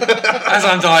 As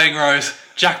I'm dying, Rose,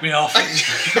 jack me off.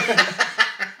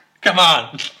 Come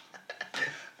on.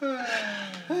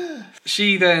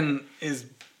 She then is.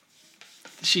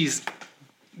 She's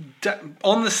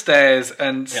on the stairs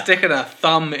and sticking her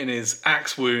thumb in his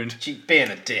axe wound. She's being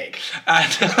a dick.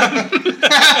 And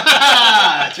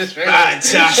Just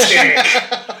fantastic.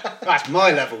 That's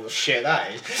my level of shit,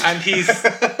 that is. and he's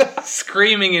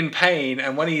screaming in pain,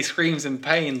 and when he screams in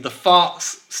pain, the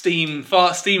steam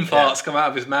farts come out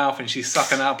of his mouth, and she's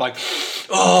sucking out like,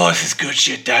 oh, this is good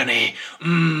shit, Danny.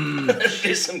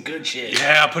 There's some good shit.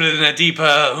 Yeah, I'll put it in there deeper.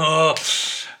 Oh.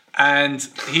 And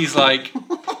he's like,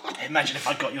 Imagine if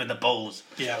I got you in the balls.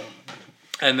 yeah.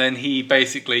 And then he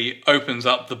basically opens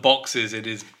up the boxes in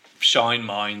his shine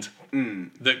mind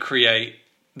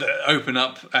that open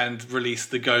up and release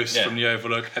the ghost from the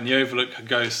Overlook, and the Overlook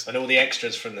ghost. And all the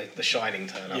extras from the Shining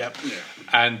turn up. Yep. Yeah.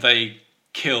 And they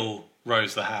kill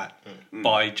Rose the Hat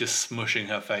by just smushing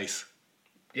her face.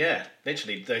 Yeah,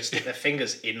 literally. They stick their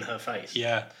fingers in her face.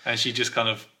 Yeah, and she just kind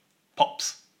of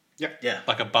pops Yeah.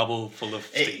 like a bubble full of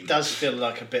steam. It does feel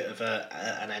like a bit of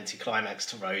an anticlimax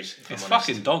to Rose. If It's I'm honest.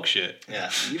 fucking dog shit. Yeah.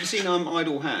 You ever seen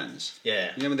Idle Hands?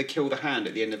 Yeah. You know when they kill the hand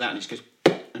at the end of that and it just goes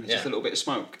and it's just a little bit of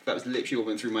smoke? That was literally what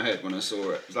went through my head when I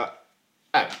saw it. It was like,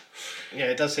 oh. Yeah,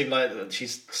 it does seem like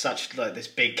she's such like this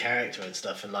big character and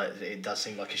stuff, and like it does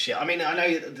seem like a shit. I mean, I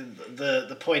know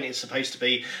the point is supposed to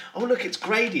be, oh look, it's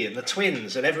Grady and the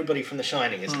twins and everybody from The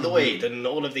Shining. It's Lloyd and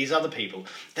all of these other people.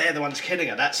 They're the ones killing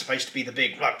her. That's supposed to be the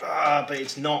big, but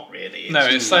it's not really.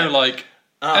 It's so like,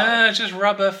 just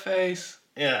rub her face.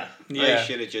 Yeah. They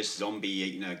should have just zombie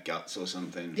eaten her guts or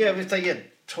something. Yeah, if they had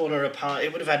torn her apart,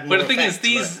 it would have had more But the thing is,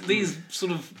 effect, these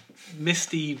sort of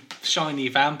misty, shiny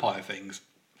vampire things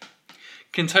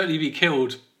can totally be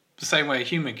killed the same way a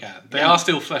human can. They are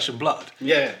still flesh and blood.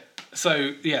 Yeah.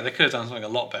 So, yeah, they could have done something a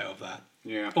lot better with that.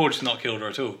 Yeah. Or just not killed her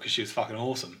at all, because she was fucking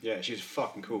awesome. Yeah, she's a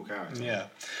fucking cool character. Yeah.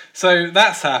 So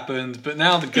that's happened, but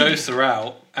now the ghosts are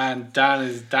out, and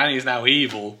Danny is now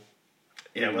evil.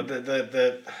 Yeah, well,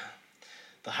 the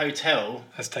hotel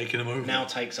Has taken him over. now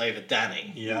takes over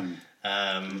Danny. Yeah.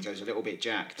 He goes a little bit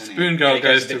jacked, doesn't Spoon he? Girl he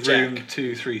goes goes to a bit room Jack.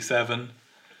 237.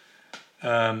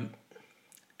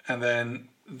 And then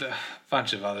a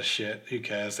bunch of other shit. Who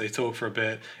cares? They talk for a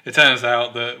bit. It turns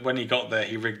out that when he got there,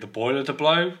 he rigged the boiler to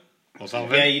blow or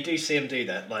something. Yeah, you do see him do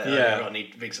that. Like Yeah. earlier on,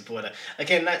 he rigs a boiler.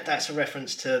 Again, that's a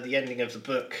reference to the ending of the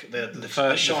book, the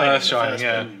first Shining, Shining,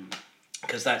 yeah.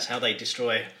 Because that's how they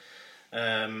destroy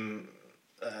the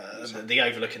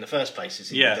Overlook in the first place. Is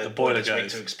The boiler boiler's rigged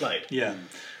goes. to explode. Yeah.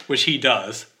 Which he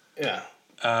does, Yeah.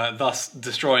 thus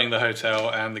destroying the hotel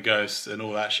and the ghosts and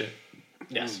all that shit.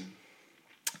 Yes.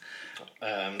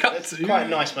 Cut It's to- quite a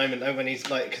nice moment though when he's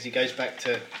like, because he goes back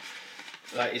to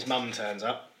like his mum turns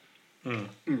up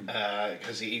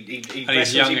because he he's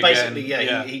wrestles, young he basically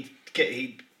again,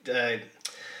 he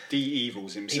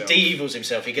De-evils he himself. de-evils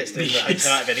himself. He gets the Yes.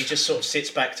 hotel out of it. He just sort of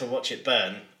sits back to watch it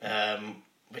burn,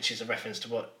 which is a reference to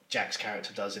what Jack's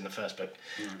character does in the first book.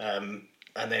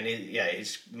 And then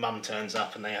his mum turns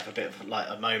up and they have a bit of like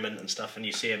a moment and stuff, and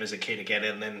you see him as a kid again,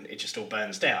 and then it just all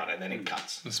burns down, and then it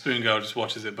cuts. The Spoon Girl just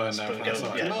watches it burn down Spoon from Girl,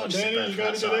 outside. yeah, watches it burn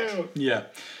from outside. Yeah.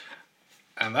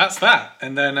 And that's that.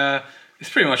 And then it's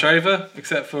pretty much over,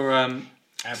 except for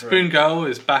Spoon Girl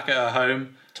is back at her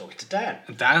home, Talking to Dan.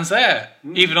 and Dan's there.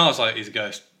 Even I was like, he's a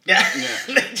ghost. Yeah,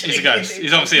 He's a ghost.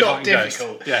 He's obviously a not fucking ghost.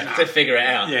 difficult Yeah. to figure it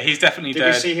out. Yeah, he's definitely Did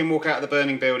we dead. see him walk out of the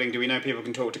burning building? Do we know people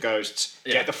can talk to ghosts?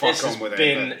 Yeah, Get the fuck this on has with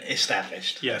been it.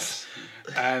 established. Yes.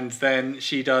 And then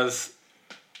she does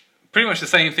pretty much the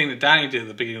same thing that Danny did at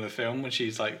the beginning of the film when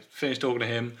she's like finished talking to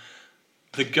him.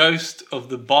 The ghost of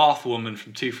the bath woman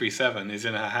from 237 is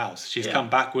in her house. She's come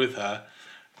back with her.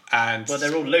 And Well,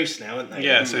 they're all loose now, aren't they?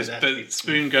 yeah, so They have to be- but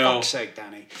Spoon Girl Fuck's sake,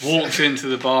 Danny. walks into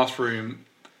the bathroom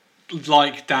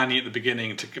like Danny at the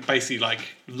beginning to basically like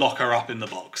lock her up in the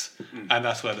box. And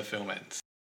that's where the film ends.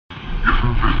 Isn't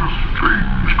this a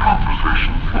strange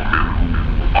conversation for men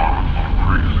who aren't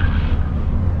crazy?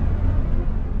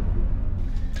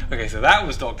 Okay, so that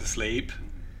was Doctor Sleep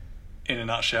in a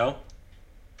nutshell.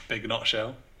 Big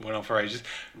nutshell. Went on for ages.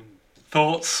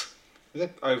 Thoughts?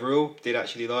 Overall, did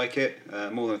actually like it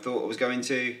more than I thought I was going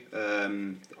to.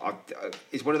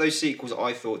 It's one of those sequels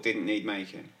I thought didn't need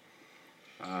making.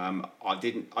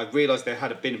 I realised there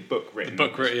had been a book written. The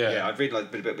book written, yeah. Yeah, I realised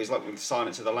a bit. It was like with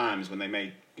Silence of the Lambs when they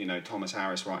made, Thomas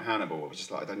Harris write Hannibal. It was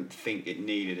just like, I don't think it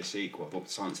needed a sequel. I thought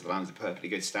Silence of the Lambs was a perfectly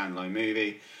good standalone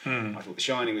movie. I thought The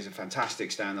Shining was a fantastic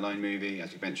standalone movie,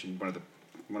 as you mentioned, one of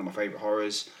my favourite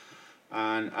horrors.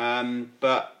 And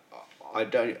but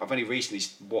I've only recently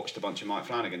watched a bunch of Mike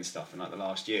Flanagan stuff in like the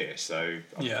last year, so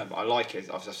I like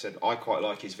it. As I said, I quite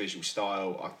like his visual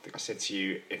style. I think I said to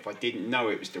you, if I didn't know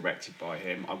it was directed by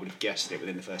him, I would have guessed it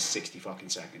within the first 60 fucking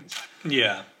seconds.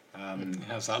 Yeah. It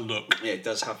has that look. Yeah, it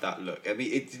does have that look. I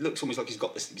mean, it looks almost like he's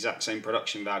got the exact same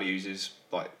production values as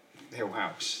like Hill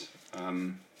House.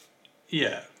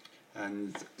 Yeah.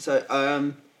 And so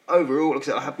overall, like I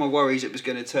said, I had my worries it was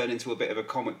going to turn into a bit of a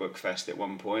comic book fest at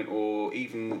one point, or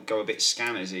even go a bit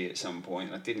Scanners-y at some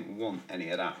point. I didn't want any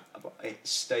of that, but it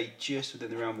stayed just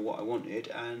within the realm of what I wanted.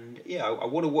 And yeah, I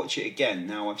want to watch it again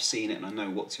now I've seen it and I know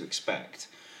what to expect.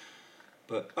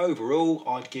 But overall,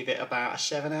 I'd give it about a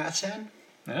 7 out of 10.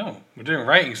 Oh, we're doing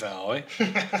ratings now, are we?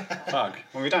 Fuck.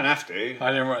 Well, we don't have to.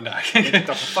 I didn't write that.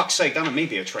 For fuck's sake, don't let me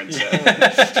be a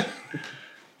trendsetter.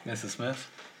 Mrs. Smith?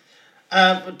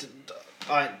 I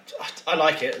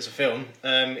like it as a film.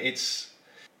 It's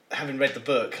having read the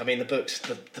book. I mean, the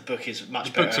book is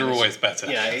much better. Books are always better.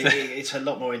 Yeah, it's a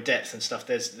lot more in depth and stuff.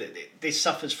 This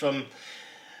suffers from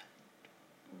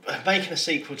making a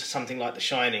sequel to something like The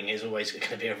Shining is always going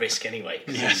to be a risk anyway.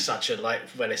 Because it's such a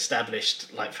well established,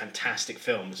 fantastic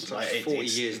film. It's like 40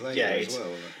 years later as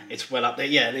well. It's well up there.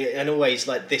 Yeah, and always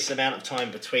this amount of time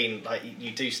between,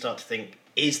 you do start to think,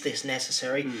 is this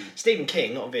necessary? Stephen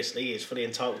King obviously is fully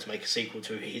entitled to make a sequel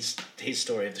to his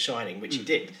story of The Shining, which he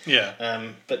did.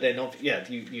 Yeah. But then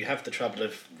you have the trouble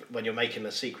of when you're making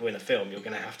a sequel in a film, you're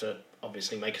going to have to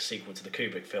obviously make a sequel to the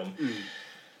Kubrick film.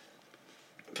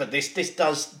 But this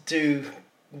does do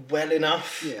well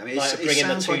enough. Yeah, I mean, it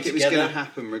sounds like it was going to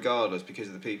happen regardless because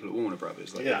of the people at Warner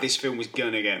Brothers. If this film was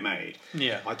going to get made,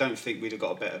 I don't think we'd have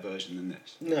got a better version than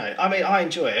this. No, I mean, I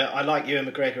enjoy it. I like Ewan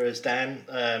McGregor as Dan.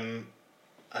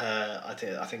 I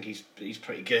think he's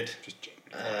pretty good.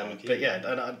 But yeah,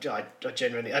 and I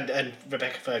genuinely and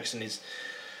Rebecca Ferguson is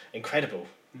incredible.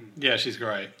 Yeah, she's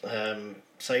great.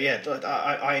 So yeah,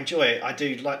 I enjoy it. I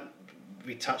do like.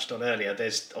 We touched on earlier.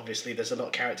 There's a lot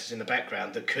of characters in the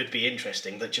background that could be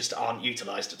interesting that just aren't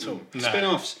utilised at all. No.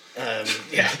 Spin-offs.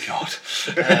 Yeah, God.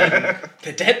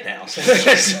 They're dead now. So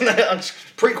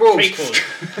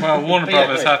Prequels. Well, Warner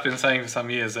Brothers have been saying for some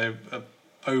years a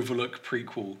Overlook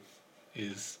prequel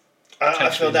is. I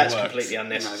feel that's works. Completely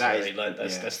unnecessary. No,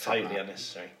 that's totally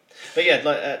unnecessary. But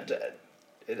yeah,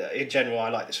 in general, I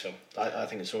like this film. I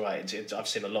think it's all right. I've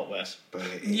seen a lot worse.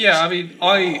 Yeah, I mean,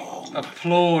 I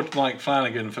applaud Mike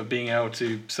Flanagan for being able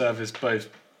to service both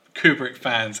Kubrick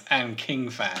fans and King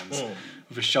fans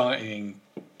with a Shining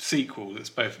sequel that's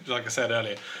both, like I said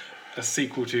earlier, a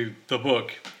sequel to the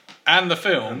book and the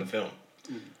film.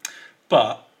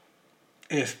 But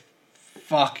it's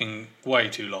fucking way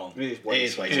too long. It is way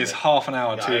too long. It is half an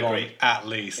hour too long at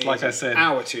least. Like I said, an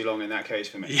hour too long in that case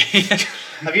for me.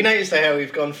 Have you noticed how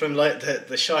we've gone from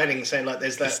the Shining saying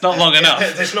there's that it's not long enough.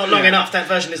 It's not long enough. That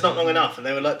version is not long enough, and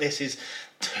they were like, this is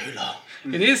too long.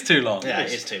 It is too long. Yeah,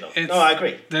 it is too long. No, I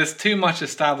agree. There's too much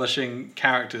establishing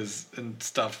characters and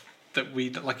stuff that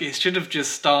it should have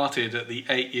just started at the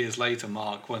 8 years later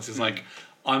mark. Once it's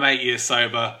I'm 8 years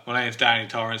sober. My name's Danny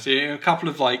Torrance. A couple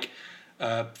of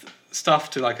stuff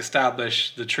to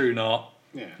establish the true knot.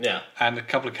 Yeah. And a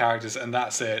couple of characters, and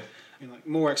that's it.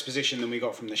 More exposition than we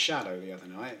got from The Shadow the other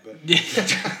night, but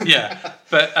yeah,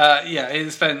 but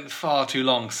it spent far too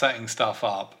long setting stuff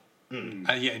up.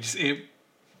 The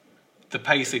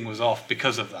pacing was off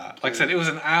because of that. Like I said, it was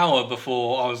an hour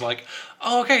before I was like,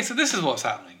 oh, okay, so this is what's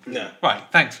happening. Yeah. Right,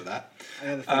 thanks for that.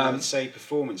 Another thing I would say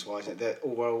performance-wise,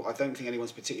 although I don't think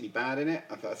anyone's particularly bad in it,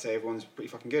 I'd say everyone's pretty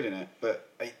fucking good in it, but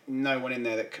no one in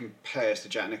there that compares to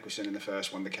Jack Nicholson in the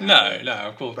first one. No,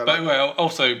 of course. But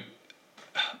also,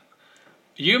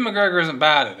 Ewan McGregor isn't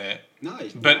bad in it. No,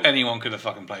 but anyone could have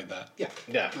fucking played that. Yeah,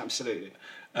 absolutely.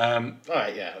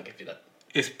 Alright, yeah, I'll give you that.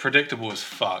 It's predictable as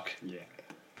fuck. Yeah.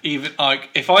 Even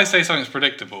if I say something's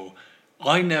predictable,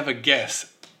 I never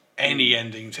guess any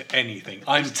ending to anything.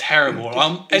 I'm terrible.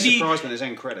 I'm surprised when there's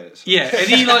end credits. Yeah,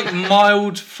 any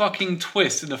mild fucking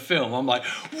twist in the film, I'm like,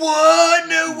 what?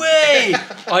 No way!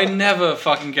 I never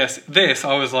fucking guess this.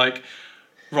 I was like,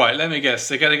 Right, let me guess.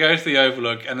 They're going to go to the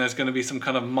Overlook and there's going to be some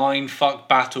kind of mindfuck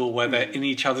battle where they're in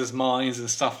each other's minds and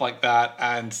stuff like that,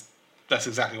 and that's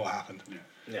exactly what happened.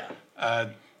 Yeah.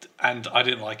 And I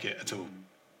didn't like it at all.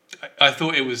 I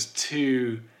thought it was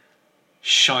too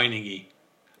shining-y.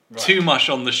 Right. Too much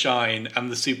on the shine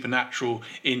and the supernatural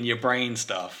in your brain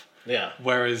stuff. Yeah.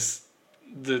 Whereas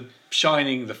The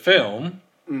Shining, the film,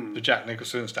 the Jack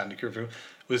Nicholson, Stanley Kubrick film,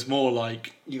 was more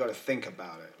like... You got to think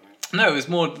about it. No, it was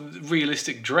more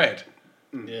realistic dread.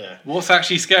 Yeah. What's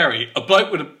actually scary? A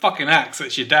bloke with a fucking axe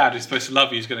that's your dad who's supposed to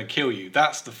love you is going to kill you.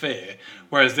 That's the fear.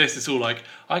 Whereas this is all like,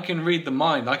 I can read the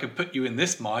mind. I can put you in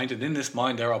this mind, and in this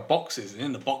mind there are boxes, and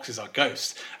in the boxes are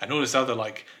ghosts. And all this other,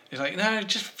 like, it's like, no,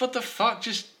 just, what the fuck?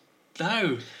 Just,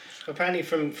 no. Apparently,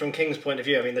 from King's point of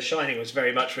view, I mean, The Shining was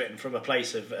very much written from a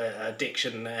place of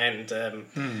addiction and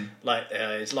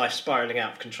his life spiraling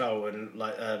out of control, and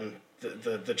like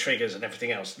the triggers and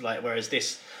everything else. Like, whereas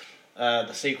this,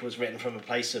 the sequel was written from a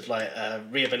place of like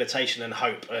rehabilitation and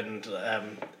hope, and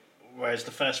whereas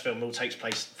the first film all takes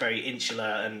place very insular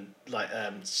and like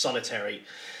solitary.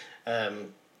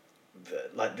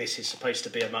 Like this is supposed to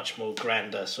be a much more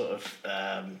grander sort of.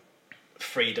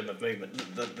 Freedom of movement.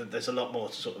 There's a lot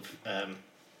more sort of.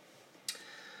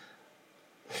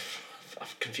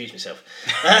 I've confused myself.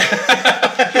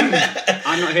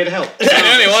 I'm not here to help. The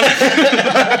only one.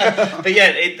 But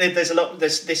yeah, there's a lot.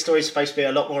 This story is supposed to be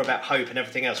a lot more about hope and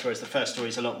everything else, whereas the first story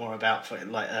is a lot more about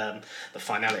like the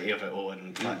finality of it all.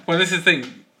 And like, Well, this is the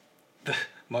thing.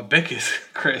 My biggest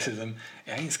criticism,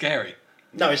 it ain't scary.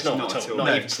 no, it's not not at at all. all. Not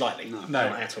No. even slightly. No,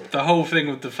 Not at all. the whole thing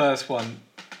with the first one,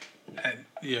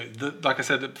 like I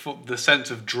said, the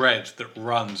sense of dread that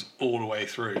runs all the way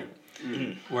through.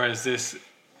 Whereas this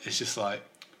is just like,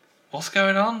 what's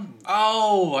going on?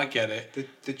 Oh, I get it.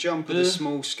 The jump of the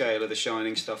small scale of the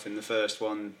Shining stuff in the first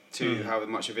one to how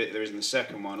much of it there is in the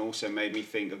second one also made me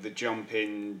think of the jump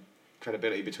in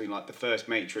credibility between like the first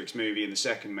Matrix movie and the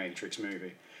second Matrix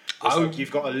movie. It's like you've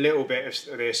got a little bit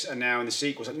of this, and now in the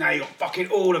sequels, like now you've got fucking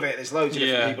all of it. There's loads of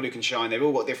different people who can shine. They've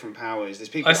all got different powers. There's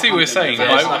people. I see what you're saying.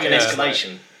 Yeah, it's like an Yeah.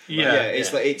 escalation. Yeah.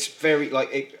 It's like it's very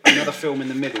like another film in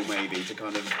the middle maybe to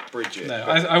kind of bridge it. No,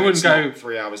 But I wouldn't it's go not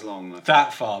 3 hours long. Like.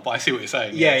 that far, but I see what you're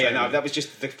saying. Yeah, totally. no, that was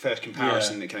just the first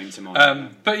comparison that came to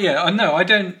mind. But yeah, I know I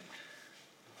don't.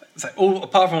 It's like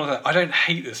apart from all that, I don't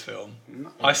hate this film.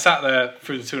 I sat there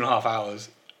through the 2.5 hours,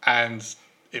 and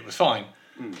it was fine.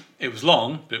 It was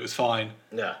long, but it was fine.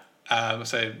 Yeah.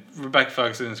 So Rebecca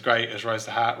Ferguson is great as Rose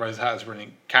the Hat. Rose the Hat is a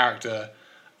brilliant character.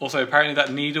 Also, apparently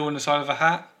that needle in the side of the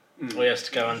hat Well, he has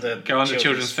to go under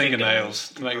children's fingernails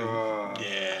to make them.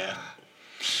 Yeah.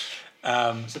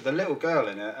 So the little girl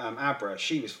in it, Abra,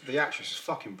 the actress was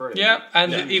fucking brilliant. Yeah,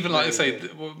 and Yeah. even like I say, Really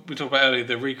what we talked about earlier,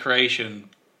 the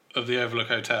recreation of the Overlook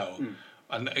Hotel.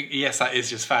 And yes, that is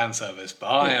just fan service, but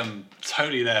I am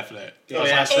totally there for it. Oh,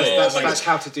 yeah, That's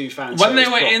how to do fan When they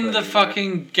service were in the properly,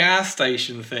 fucking gas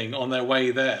station thing on their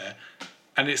way there,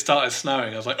 and it started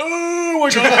snowing, I was like, oh my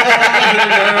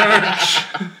god!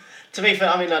 To be fair,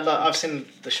 I mean, like, I've seen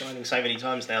The Shining so many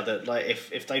times now that, like,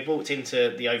 if they walked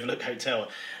into the Overlook Hotel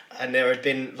and there had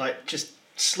been like just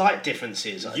slight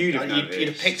differences, You'd have you'd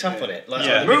have picked up on it. Like,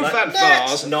 Yeah. I'd have been Move like, that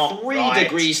 "That's vase not 3 right."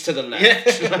 degrees to the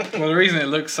left. Well, the reason it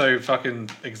looks so fucking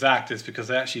exact is because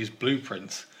they actually used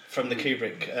blueprints. From the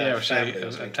Kubrick Which family. they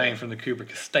or something. obtained from the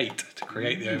Kubrick estate to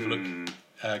create the Overlook.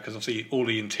 Because obviously all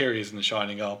the interiors in The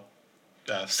Shining are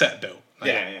set built.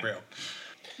 Yeah. Real.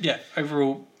 Yeah,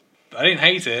 overall, I didn't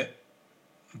hate it,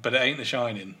 but it ain't The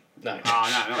Shining. No.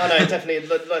 Oh, No, definitely.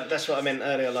 Like, that's what I meant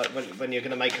earlier. Like when you're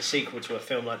going to make a sequel to a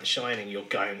film like The Shining, you're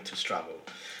going to struggle.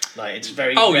 Like it's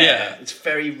very Oh, rare. yeah. It's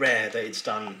very rare that it's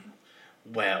done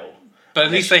well. But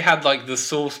at least they had like the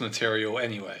source material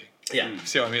anyway. Yeah.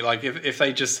 See what I mean? Like if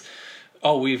they just,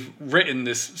 we've written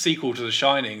this sequel to The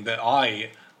Shining that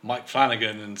Mike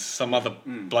Flanagan and some other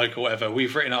bloke or whatever,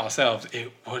 we've written it ourselves,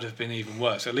 it would have been even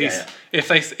worse. At least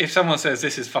if someone says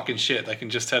this is fucking shit, they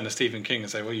can just turn to Stephen King and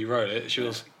say, well, you wrote it, it's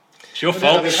yours. It's your Well,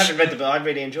 fault. I mean, I haven't read the book. I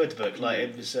really enjoyed the book. Like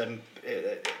it was,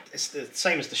 it's the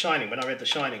same as The Shining. When I read The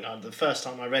Shining, the first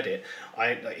time I read it,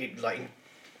 I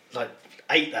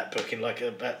ate that book in like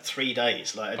about 3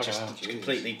 days. Like I just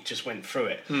completely just went through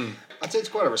it. I'd say it's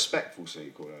quite a respectful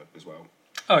sequel as well.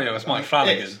 Oh yeah, it's Mike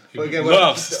Flanagan, is. who Well, again,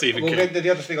 loves Stephen well, King. The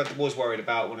other thing I was worried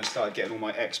about when I started getting all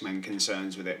my X-Men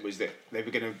concerns with it was that they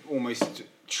were going to almost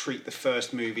treat the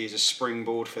first movie as a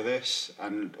springboard for this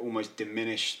and almost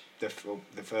diminish the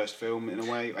first film in a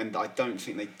way, and I don't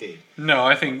think they did. No,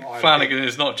 I think Flanagan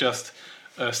is not just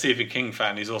a Stephen King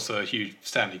fan. He's also a huge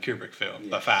Stanley Kubrick fan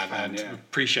and yeah.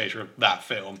 appreciator of that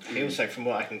film. He also, from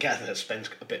what I can gather, spends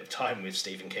a bit of time with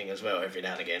Stephen King as well every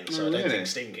now and again. So I don't really? think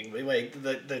Stephen King...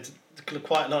 There's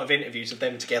quite a lot of interviews of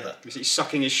them together. Is he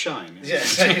sucking his shine? Yeah,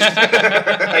 so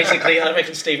basically, I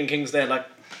reckon Stephen King's there like,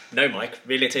 no, Mike,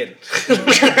 reel it in.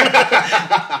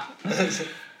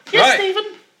 Yes, Right. Stephen.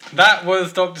 That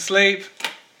was Dr. Sleep.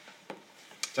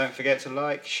 Don't forget to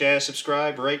like, share,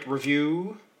 subscribe, rate,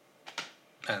 review.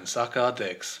 And suck our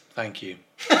dicks. Thank you.